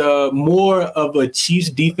 This is more of a Chiefs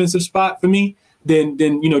defensive spot for me than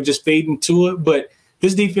just fading Tua, but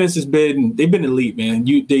this defense they've been elite, man.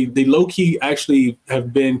 They low key actually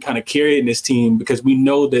have been kind of carrying this team because we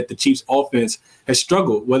know that the Chiefs offense has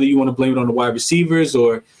struggled, whether you want to blame it on the wide receivers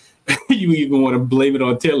or you even want to blame it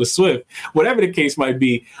on Taylor Swift, whatever the case might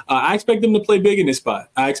be. I expect them to play big in this spot.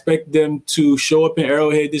 I expect them to show up in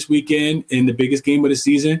Arrowhead this weekend in the biggest game of the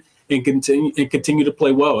season and continue to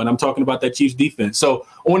play well. And I'm talking about that Chiefs defense. So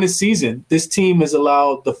on this season, this team has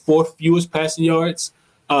allowed the 4th fewest passing yards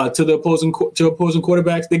to opposing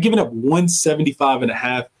quarterbacks. They're giving up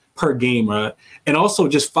 175.5 per game, right? And also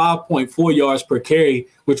just 5.4 yards per carry,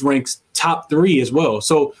 which ranks top 3 as well.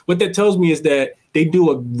 So what that tells me is that they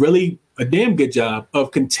do a damn good job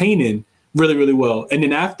of containing really, really well. And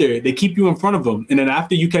then after, they keep you in front of them. And then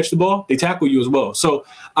after you catch the ball, they tackle you as well. So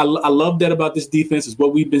I love that about this defense. Is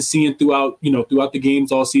what we've been seeing throughout the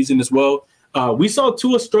games all season as well. We saw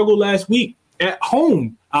Tua struggle last week at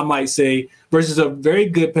home, I might say, versus a very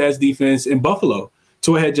good pass defense in Buffalo.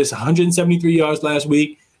 Tua had just 173 yards last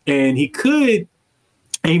week, and he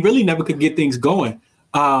really never could get things going.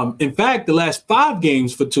 In fact, the last 5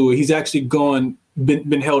 games for Tua, he's actually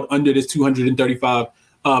been held under this 235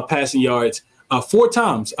 passing yards 4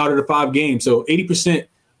 times out of the 5 games. So 80%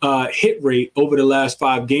 hit rate over the last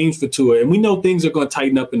 5 games for Tua. And we know things are going to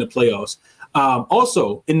tighten up in the playoffs.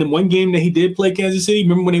 Also, in the one game that he did play Kansas City,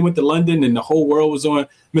 remember when they went to London and the whole world was on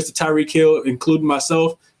Mr. Tyreek Hill, including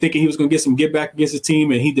myself, thinking he was going to get some get back against his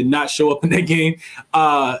team, and he did not show up in that game.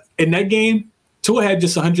 In that game, Tua had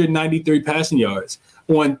just 193 passing yards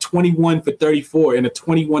on 21 for 34 and a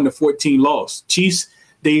 21-14 loss. Chiefs,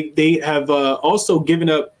 they have also given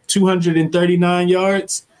up 239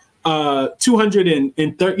 yards.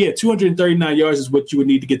 239 yards is what you would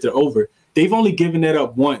need to get to over. They've only given that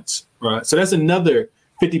up once, right? So that's another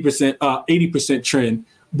 50%, 80% trend.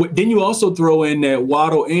 But then you also throw in that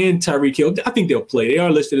Waddle and Tyreek Hill. I think they'll play. They are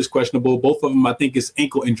listed as questionable. Both of them, I think, is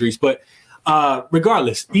ankle injuries. But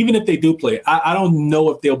regardless, even if they do play, I don't know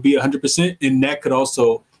if they'll be 100%, and that could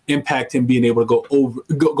also impact him being able to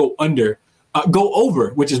go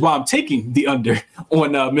over, which is why I'm taking the under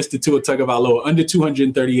on Mr. Tua Tagovailoa, under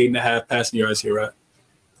 238.5 passing yards here, right?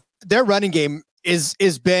 Their running game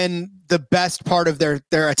is been the best part of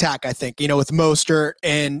their attack, I think, with Mostert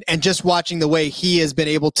and just watching the way he has been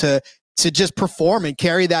able to just perform and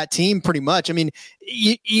carry that team pretty much. I mean,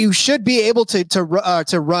 you should be able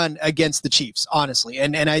to run against the Chiefs, honestly.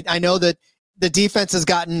 And I know that the defense has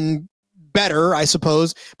gotten better, I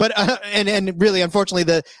suppose, but and really,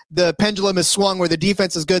 unfortunately, the pendulum has swung where the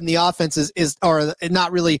defense is good and the offense is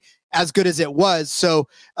not really as good as it was. So,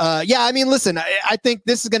 yeah, I mean, listen, I think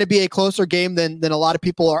this is going to be a closer game than a lot of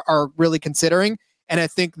people are really considering. And I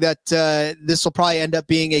think that this will probably end up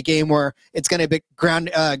being a game where it's going to be ground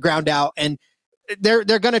out, and they're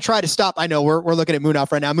going to try to stop. I know we're looking at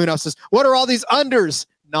Munaf right now. Munaf says, "What are all these unders,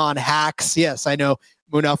 non-hacks?" Yes, I know,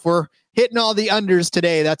 Munaf. We're hitting all the unders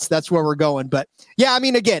today. That's where we're going. But yeah, I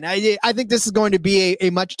mean, again, I think this is going to be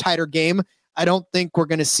a much tighter game. I don't think we're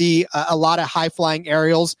going to see a lot of high flying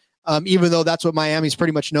aerials. Even though that's what Miami's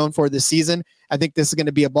pretty much known for this season. I think this is going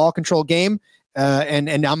to be a ball control game, and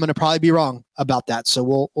I'm going to probably be wrong about that.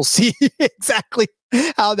 So we'll see exactly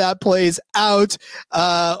how that plays out.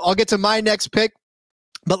 I'll get to my next pick.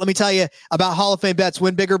 But let me tell you about Hall of Fame Bets.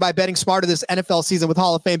 Win bigger by betting smarter this NFL season with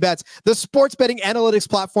Hall of Fame Bets, the sports betting analytics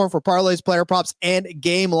platform for parlays, player props, and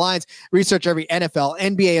game lines. Research every NFL,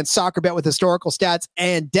 NBA, and soccer bet with historical stats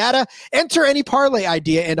and data. Enter any parlay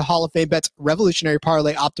idea into Hall of Fame Bets revolutionary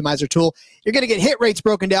parlay optimizer tool. You're going to get hit rates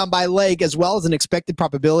broken down by leg as well as an expected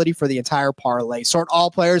probability for the entire parlay. Sort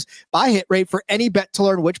all players by hit rate for any bet to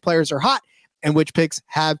learn which players are hot and which picks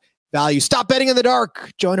have value. Stop betting in the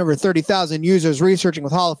dark. Join over 30,000 users researching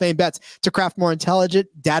with Hall of Fame Bets to craft more intelligent,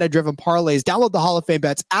 data-driven parlays. Download the Hall of Fame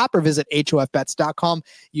Bets app or visit HOFBets.com.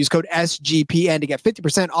 Use code SGPN to get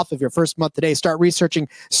 50% off of your first month today. Start researching,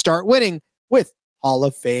 start winning with Hall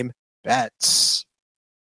of Fame Bets.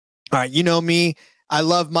 All right, you know me. I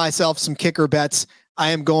love myself some kicker bets.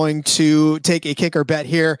 I am going to take a kicker bet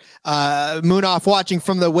here. Munaf watching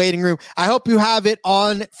from the waiting room. I hope you have it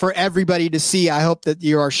on for everybody to see. I hope that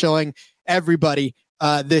you are showing everybody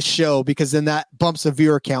this show, because then that bumps the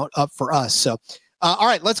viewer count up for us. So, all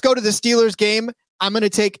right, let's go to the Steelers game. I'm going to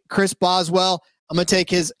take Chris Boswell. I'm going to take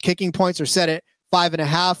his kicking points are set at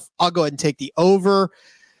 5.5. I'll go ahead and take the over.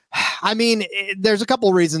 I mean, there's a couple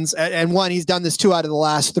of reasons. And one, he's done this 2 out of the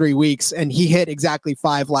last 3 weeks, and he hit exactly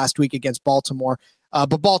 5 last week against Baltimore.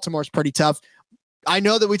 But Baltimore's pretty tough. I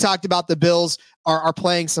know that we talked about the Bills are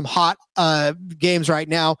playing some hot games right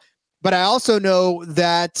now, but I also know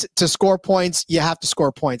that to score points, you have to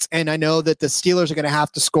score points. And I know that the Steelers are going to have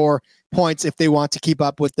to score points if they want to keep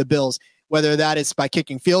up with the Bills, whether that is by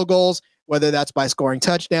kicking field goals, whether that's by scoring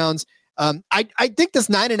touchdowns. I think this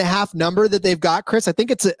 9.5 number that they've got, Chris, I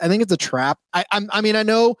think it's a trap. I mean, I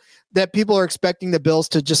know that people are expecting the Bills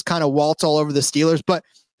to just kind of waltz all over the Steelers, but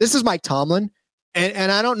this is Mike Tomlin.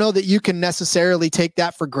 And I don't know that you can necessarily take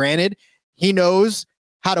that for granted. He knows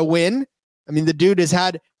how to win. I mean, the dude has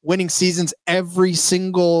had winning seasons every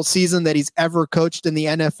single season that he's ever coached in the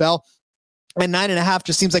NFL. And 9.5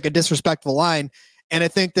 just seems like a disrespectful line. And I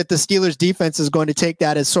think that the Steelers defense is going to take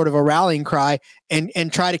that as sort of a rallying cry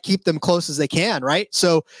and try to keep them close as they can. Right.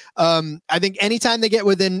 So I think anytime they get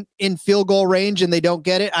within field goal range and they don't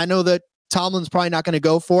get it, I know that Tomlin's probably not going to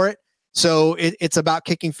go for it. So it's about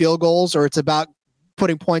kicking field goals, or it's about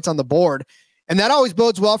putting points on the board. And that always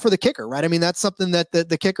bodes well for the kicker, right? I mean, that's something that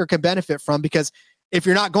the kicker can benefit from, because if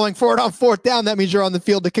you're not going for it on 4th down, that means you're on the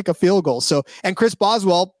field to kick a field goal. So, and Chris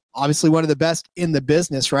Boswell, obviously one of the best in the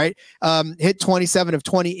business, right? Hit 27 of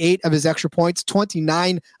 28 of his extra points,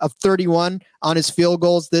 29 of 31 on his field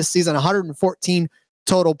goals this season, 114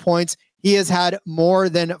 total points. He has had more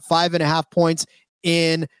than 5.5 points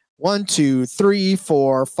in 1, 2, 3,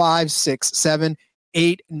 4, 5, 6, 7,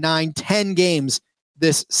 8, 9, 10 games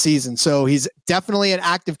this season. So he's definitely an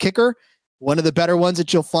active kicker, one of the better ones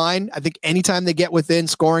that you'll find. I think anytime they get within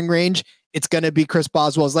scoring range, it's going to be Chris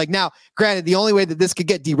Boswell's. Like, now, granted, the only way that this could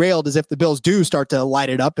get derailed is if the Bills do start to light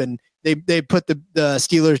it up and they put the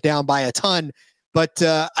Steelers down by a ton. But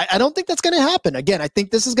I don't think that's going to happen. Again, I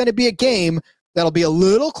think this is going to be a game that'll be a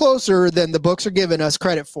little closer than the books are giving us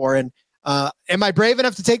credit for. And am I brave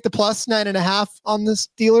enough to take the plus 9.5 on the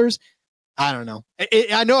Steelers? I don't know.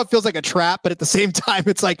 I know it feels like a trap, but at the same time,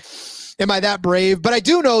 it's like, am I that brave? But I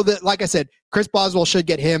do know that, like I said, Chris Boswell should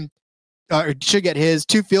get his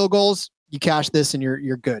 2 field goals. You cash this and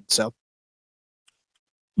you're good. So.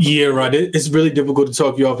 Yeah, right. It's really difficult to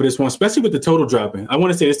talk you off of this one, especially with the total dropping. I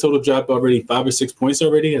want to say this total dropped already 5 or 6 points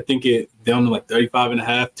already. I think it down to like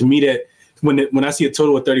 35.5. To me, that when I see a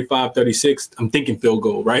total of 35, 36, I'm thinking field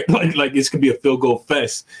goal, right? like this could be a field goal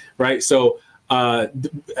fest, right? So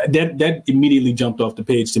that immediately jumped off the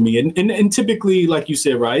page to me. And typically, like you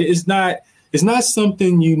said, right, it's not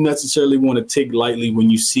something you necessarily want to take lightly when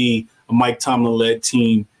you see a Mike Tomlin-led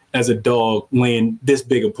team as a dog laying this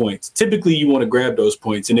big of points. Typically, you want to grab those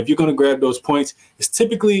points. And if you're going to grab those points, it's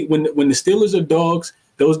typically when the Steelers are dogs,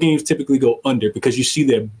 those games typically go under because you see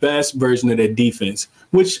their best version of their defense,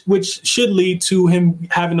 which should lead to him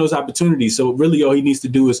having those opportunities. So really all he needs to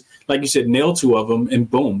do is, like you said, nail 2 of them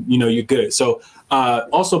and boom, you're good. So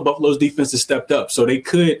also Buffalo's defense has stepped up. So they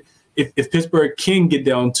could, if Pittsburgh can get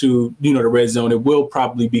down to, the red zone, it will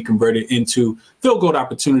probably be converted into field goal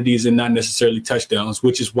opportunities and not necessarily touchdowns,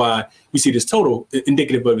 which is why we see this total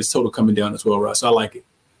indicative of his total coming down as well, Russ. I like it.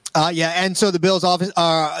 Yeah, and so the Bills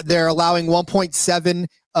they're allowing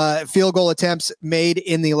 1.7 field goal attempts made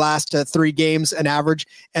in the last 3 games, an average,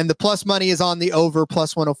 and the plus money is on the over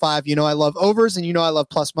plus 105. I love overs, and I love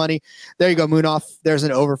plus money. There you go, Moonoff. There's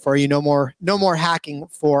an over for you. No more hacking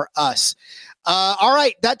for us. All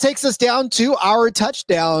right, that takes us down to our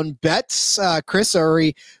touchdown bets. Chris,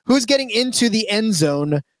 who's getting into the end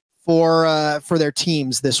zone for their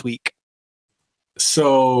teams this week?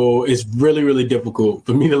 So it's really, really difficult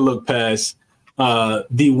for me to look past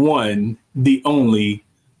the one, the only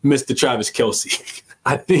Mr. Travis Kelce.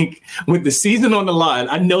 I think with the season on the line,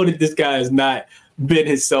 I know that this guy has not been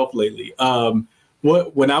himself lately.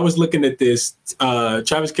 When I was looking at this,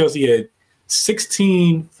 Travis Kelce had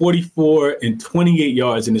 16, 44, and 28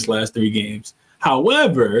 yards in his last 3 games.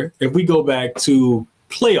 However, if we go back to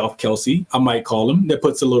playoff Kelce, I might call him, that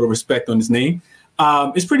puts a little respect on his name.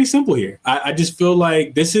 It's pretty simple here. I just feel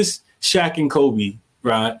like this is Shaq and Kobe,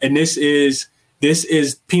 right? And this is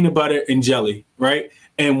peanut butter and jelly, right?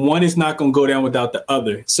 And one is not going to go down without the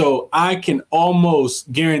other. So I can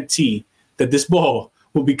almost guarantee that this ball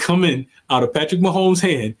will be coming out of Patrick Mahomes'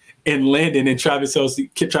 hand and landing in Travis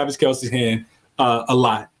Kelce's hand a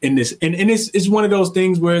lot in this. And it's one of those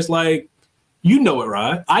things where it's like, it,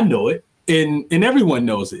 Rod. I know it. And everyone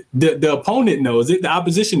knows it. The opponent knows it. The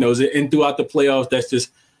opposition knows it. And throughout the playoffs, that's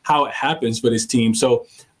just how it happens for this team. So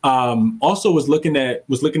also was looking at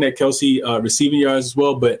Kelce receiving yards as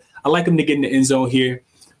well. But I like him to get in the end zone here.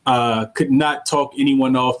 Could not talk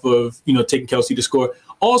anyone off of, taking Kelce to score.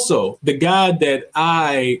 Also, the guy that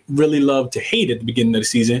I really love to hate at the beginning of the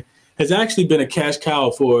season has actually been a cash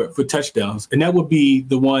cow for touchdowns. And that would be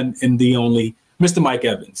the one and the only Mr. Mike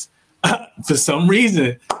Evans. For some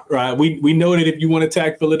reason, right, we know that if you want to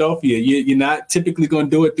attack Philadelphia, you're not typically going to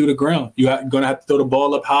do it through the ground. You're going to have to throw the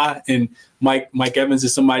ball up high, and Mike Evans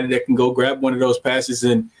is somebody that can go grab one of those passes,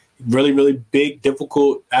 and really, really big,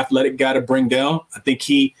 difficult, athletic guy to bring down. I think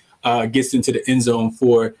he gets into the end zone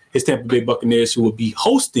for his Tampa Bay Buccaneers, who will be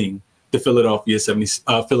hosting the Philadelphia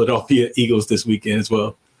Eagles this weekend as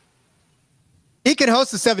well. He can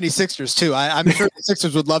host the 76ers too. I'm sure the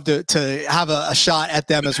Sixers would love to have a shot at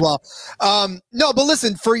them as well. No, but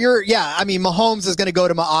listen, Mahomes is going to go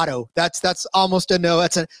to Ma'ato. That's almost a no.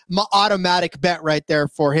 That's an automatic bet right there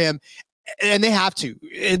for him. And they have to.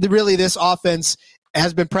 Really, this offense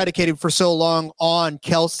has been predicated for so long on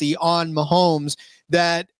Kelce, on Mahomes,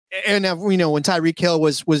 that, and when Tyreek Hill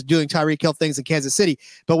was doing Tyreek Hill things in Kansas City,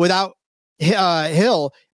 but without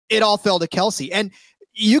Hill, it all fell to Kelce. And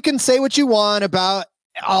you can say what you want about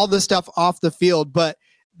all the stuff off the field, but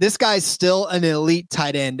this guy's still an elite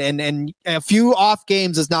tight end, and a few off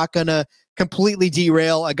games is not going to completely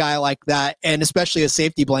derail a guy like that, and especially a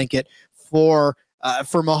safety blanket for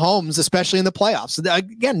Mahomes, especially in the playoffs.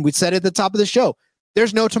 Again, we said at the top of the show,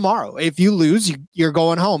 there's no tomorrow. If you lose, you're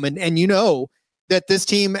going home, and that this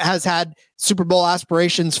team has had Super Bowl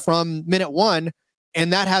aspirations from minute one,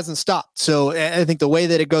 and that hasn't stopped. So I think the way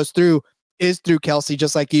that it goes through is through Kelce,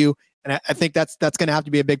 just like you. And I think that's going to have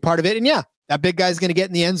to be a big part of it. And yeah, that big guy's going to get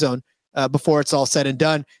in the end zone. before it's all said and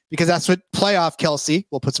done, because that's what playoff Kelsey,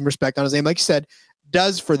 we'll put some respect on his name, like you said,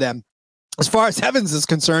 does for them. As far as Evans is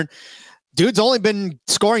concerned, dude's only been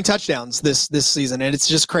scoring touchdowns this season, and it's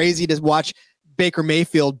just crazy to watch Baker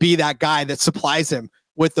Mayfield be that guy that supplies him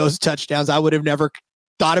with those touchdowns. I would have never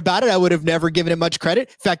thought about it. I would have never given it much credit.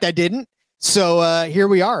 In fact, I didn't. So here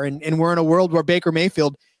we are, and we're in a world where Baker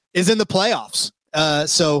Mayfield is in the playoffs.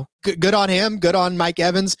 So good on him, good on Mike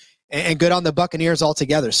Evans, and good on the Buccaneers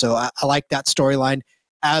altogether. So I like that storyline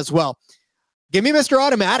as well. Give me Mr.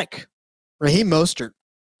 Automatic, Raheem Mostert.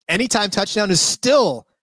 Anytime touchdown is still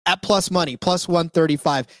at plus money, plus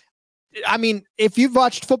 135. I mean, if you've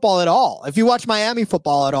watched football at all, if you watch Miami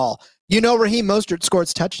football at all, you know Raheem Mostert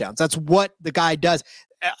scores touchdowns. That's what the guy does.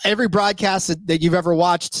 Every broadcast that you've ever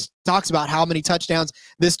watched talks about how many touchdowns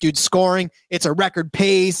this dude's scoring. It's a record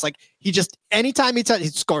pace. Like, he just, anytime he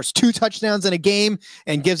scores 2 touchdowns in a game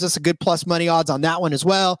and gives us a good plus money odds on that one as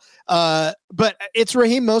well. But it's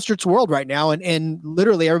Raheem Mostert's world right now, and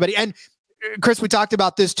literally everybody. And Chris, we talked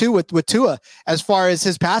about this too with Tua, as far as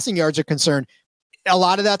his passing yards are concerned. A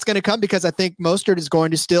lot of that's going to come because I think Mostert is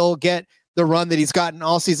going to still get the run that he's gotten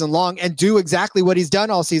all season long and do exactly what he's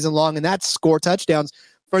done all season long, and that's score touchdowns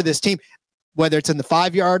for this team. Whether it's in the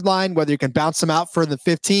 5-yard line, whether you can bounce them out for the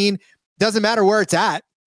 15, doesn't matter where it's at.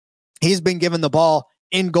 He's been given the ball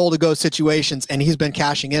in goal-to-go situations, and he's been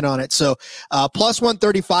cashing in on it. So plus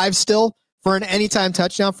 135 still for an anytime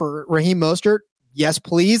touchdown for Raheem Mostert. Yes,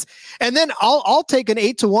 please. And then I'll take an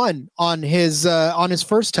 8-1 on his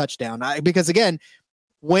first touchdown, because again,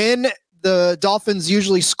 when the Dolphins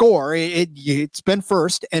usually score, it's been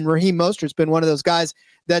first, and Raheem Mostert's been one of those guys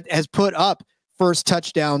that has put up first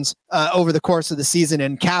touchdowns over the course of the season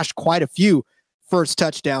and cashed quite a few first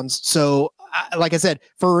touchdowns. So, like I said,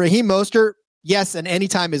 for Raheem Mostert, yes, and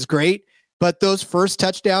anytime is great, but those first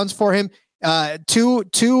touchdowns for him, two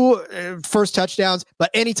first touchdowns,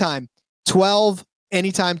 but anytime. 12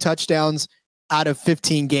 anytime touchdowns out of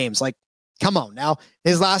 15 games. Like, come on now.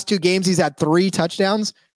 His last 2 games, he's had 3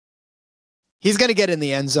 touchdowns. He's going to get in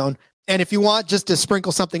the end zone. And if you want just to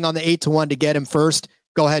sprinkle something on the 8-1 to get him first,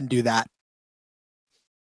 go ahead and do that.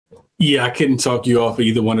 Yeah, I couldn't talk you off of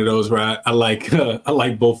either one of those, right? I like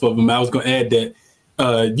both of them. I was going to add that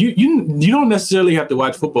you don't necessarily have to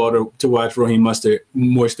watch football to watch Raheem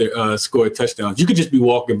Mostert score touchdowns. You could just be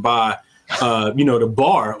walking by the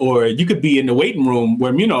bar, or you could be in the waiting room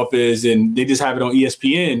where Munaf is, and they just have it on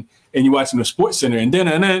ESPN, and you're watching the Sports Center, and then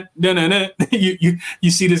you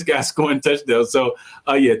see this guy scoring touchdowns. So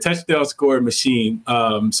touchdown scoring machine.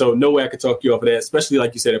 So no way I could talk you off of that, especially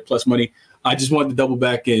like you said at plus money. I just wanted to double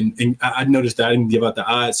back, and I noticed that I didn't give out the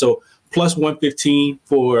odds. So plus 115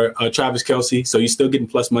 for Travis Kelce. So you're still getting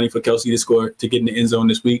plus money for Kelce to get in the end zone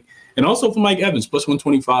this week, and also for Mike Evans plus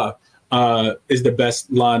 125. Is the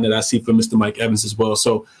best line that I see for Mr. Mike Evans as well.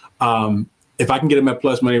 So if I can get him at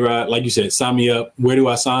plus money, right, like you said, sign me up. Where do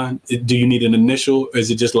I sign? Do you need an initial?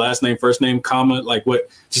 Is it just last name, first name, comma? Like what?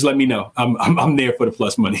 Just let me know. I'm there for the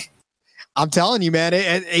plus money. I'm telling you, man,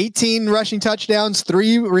 18 rushing touchdowns,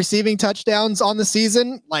 3 receiving touchdowns on the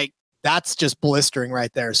season. Like, that's just blistering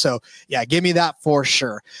right there. So yeah, give me that for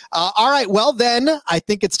sure. All right. Well, then I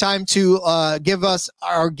think it's time to give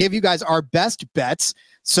you guys our best bets.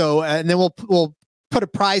 So, and then we'll put a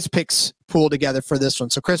prize picks pool together for this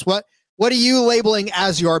one. So, Chris, what are you labeling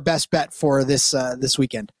as your best bet for this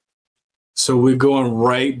weekend? So we're going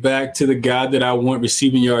right back to the guy that I want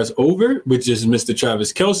receiving yards over, which is Mr.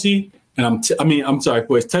 Travis Kelce. And I'm sorry,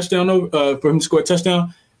 for his touchdown over, for him to score a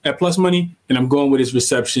touchdown at plus money. And I'm going with his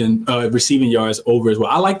receiving yards over as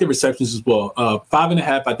well. I like the receptions as well.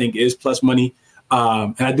 5.5, I think, is plus money.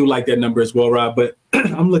 And I do like that number as well, Rob. But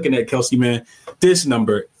I'm looking at Kelce, man. This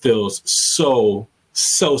number feels so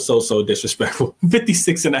disrespectful.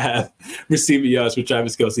 56.5 receiving yards for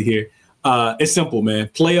Travis Kelce here. It's simple, man.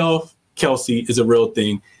 Playoff Kelce is a real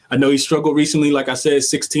thing. I know he struggled recently. Like I said,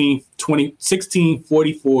 16,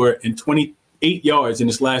 44, and 28 yards in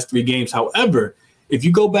his last 3 games. However, if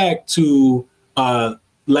you go back to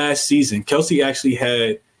last season, Kelce actually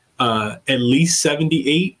had at least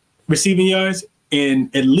 78 receiving yards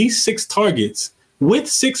and at least 6 targets with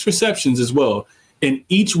 6 receptions as well in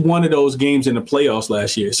each one of those games in the playoffs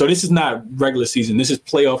last year. So this is not regular season. This is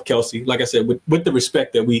playoff Kelce. Like I said, with the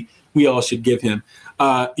respect that we all should give him.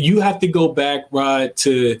 You have to go back, Rod,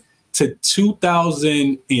 to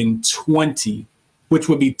 2020, which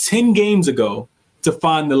would be 10 games ago, to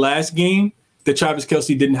find the last game that Travis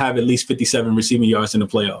Kelce didn't have at least 57 receiving yards in the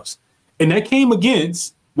playoffs. And that came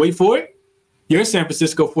against, wait for it, your San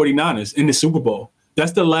Francisco 49ers in the Super Bowl.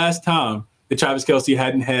 That's the last time that Travis Kelce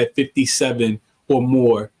hadn't had 57 or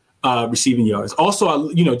more receiving yards.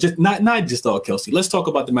 Also, just not just all Kelsey. Let's talk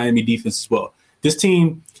about the Miami defense as well. This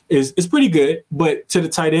team is pretty good, but to the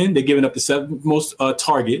tight end, they're giving up the seventh most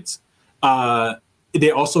targets.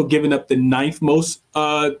 They're also giving up the ninth most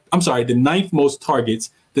targets,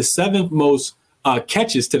 the seventh most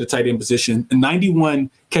catches to the tight end position, 91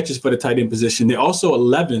 catches for the tight end position. They're also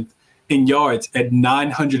 11th in yards at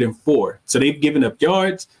 904. So they've given up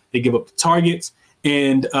yards, they give up targets.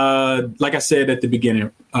 And like I said at the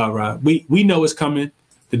beginning, Rod, we know it's coming.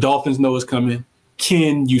 The Dolphins know it's coming.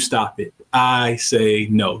 Can you stop it? I say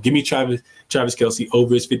no. Give me Travis Kelce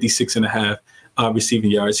over his 56.5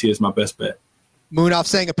 receiving yards. He is my best bet. Moonoff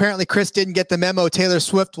saying apparently Chris didn't get the memo. Taylor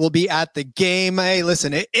Swift will be at the game. Hey,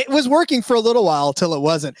 listen, it was working for a little while till it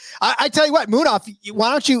wasn't. I tell you what, Moonoff,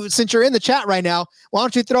 why don't you, since you're in the chat right now, why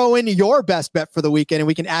don't you throw in your best bet for the weekend and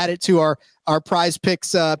we can add it to our prize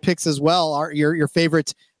picks as well, your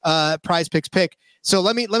favorite prize picks pick. So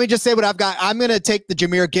let me just say what I've got. I'm going to take the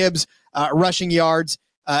Jahmyr Gibbs rushing yards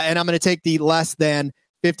and I'm going to take the less than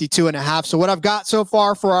 52.5. So what I've got so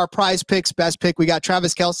far for our prize picks, best pick, we got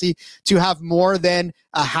Travis Kelce to have more than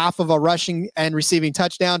a half of a rushing and receiving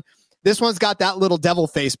touchdown. This one's got that little devil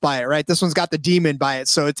face by it, right? This one's got the demon by it.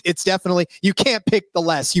 So it's definitely, you can't pick the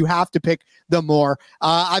less. You have to pick the more.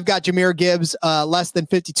 I've got Jahmyr Gibbs less than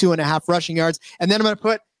 52.5 rushing yards. And then I'm going to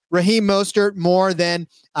put Raheem Mostert more than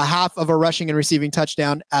a half of a rushing and receiving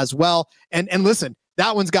touchdown as well. And listen,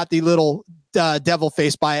 that one's got the little devil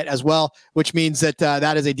face by it as well, which means that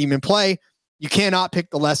that is a demon play. You cannot pick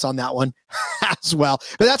the less on that one as well.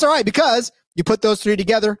 But that's all right, because you put those three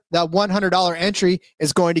together, that $100 entry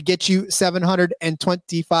is going to get you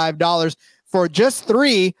 $725 for just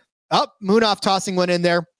three. Moonoff tossing one in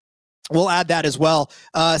there. We'll add that as well.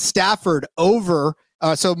 Stafford over,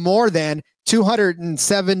 so more than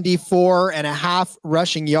 274.5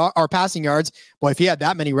 rushing yard or passing yards. Boy, if he had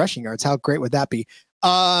that many rushing yards, how great would that be?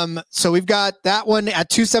 So we've got that one at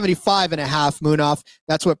 275.5 Moonoff.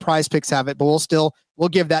 That's what prize picks have it, but we'll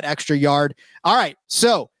give that extra yard. All right.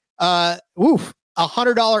 So,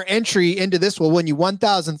 $100 entry into this will win you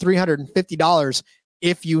 $1,350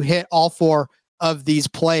 if you hit all four of these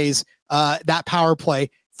plays, that power play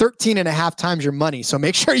 13.5 times your money. So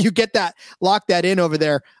make sure you lock that in over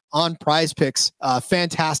there on prize picks.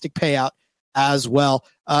 Fantastic payout as well.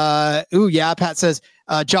 Pat says,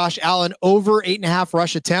 Josh Allen over 8.5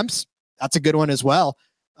 rush attempts. That's a good one as well.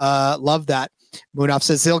 Love that. Moonoff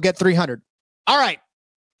says he'll get 300. All right,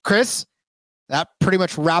 Chris, that pretty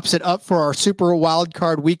much wraps it up for our Super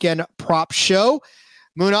Wildcard Weekend prop show.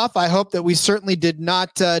 Moonoff, I hope that we certainly did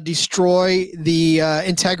not destroy the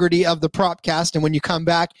integrity of the Propcast. And when you come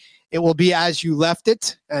back, it will be as you left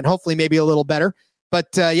it and hopefully maybe a little better.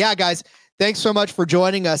 But guys, thanks so much for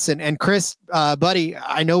joining us. And Chris, buddy,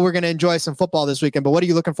 I know we're going to enjoy some football this weekend, but what are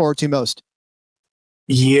you looking forward to most?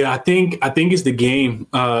 Yeah, I think it's the game.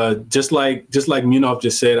 Just like Moonoff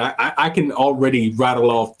just said, I can already rattle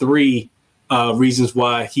off three reasons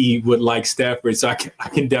why he would like Stafford. So I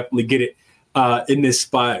can definitely get it in this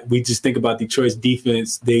spot. We just think about Detroit's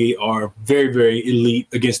defense. They are very, very elite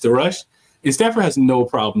against the rush. And Stafford has no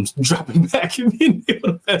problems dropping back and being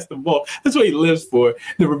able to pass the ball. That's what he lives for.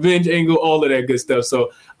 The revenge angle, all of that good stuff.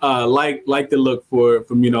 So like the look for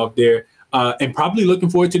Moonoff there. And probably looking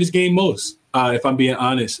forward to this game most, if I'm being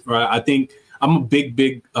honest. Right? I think I'm a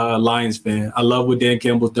big Lions fan. I love what Dan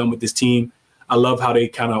Campbell's done with this team. I love how they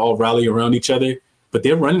kind of all rally around each other. But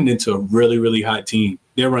they're running into a really, really hot team.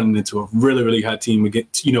 They're running into a really, really hot team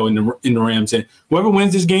against, in the Rams. And whoever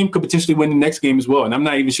wins this game could potentially win the next game as well. And I'm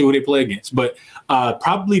not even sure who they play against. But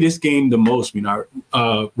probably this game the most,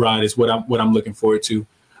 Rod, is what I'm looking forward to.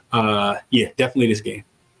 Definitely this game.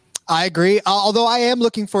 I agree. Although I am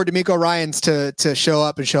looking for DeMeco Ryans to show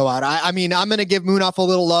up and show out. I'm going to give Moonoff a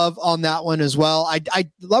little love on that one as well. I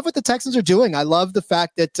love what the Texans are doing. I love the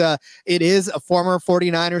fact that it is a former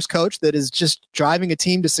 49ers coach that is just driving a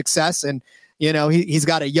team to success. And, he's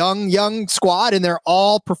got a young squad and they're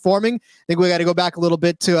all performing. I think we got to go back a little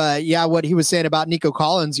bit to, what he was saying about Nico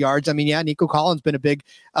Collins yards. Nico Collins been a big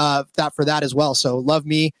for that as well. So love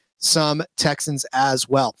me some Texans as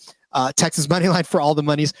well. Texas money line for all the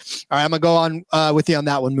monies. All right, I'm going to go on with you on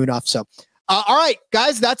that one, Moonoff. So, all right,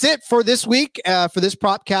 guys, that's it for this week, for this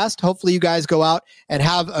Propcast. Hopefully you guys go out and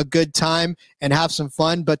have a good time and have some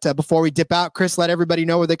fun. But before we dip out, Chris, let everybody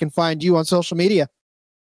know where they can find you on social media.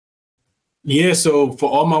 Yeah, so for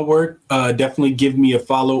all my work, definitely give me a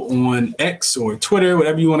follow on X or Twitter,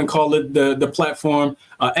 whatever you want to call it, the platform,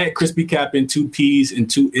 at Crispy Cap in 2 P's and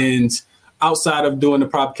 2 N's. outside of doing the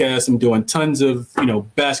Propcast, I'm doing tons of,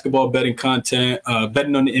 basketball betting content,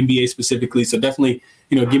 betting on the NBA specifically. So definitely,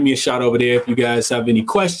 give me a shout over there if you guys have any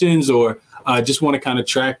questions or just want to kind of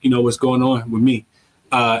track, what's going on with me.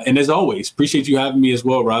 And as always, appreciate you having me as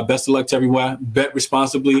well, Rob. Best of luck to everyone. Bet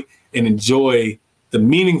responsibly and enjoy the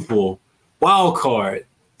meaningful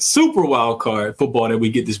super wild card football that we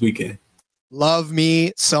get this weekend. Love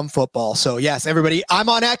me some football. So yes, everybody, I'm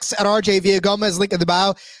on X at RJ Villagomez, link in the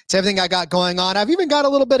bio. It's everything I got going on. I've even got a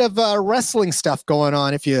little bit of wrestling stuff going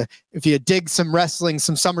on. If you dig some wrestling,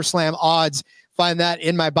 some SummerSlam odds, find that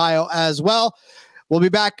in my bio as well. We'll be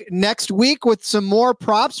back next week with some more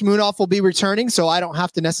props. Moonoff will be returning, so I don't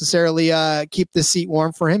have to necessarily keep the seat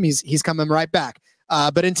warm for him. He's coming right back.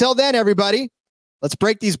 But until then, everybody, let's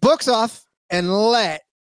break these books off and let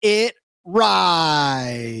it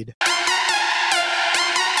ride.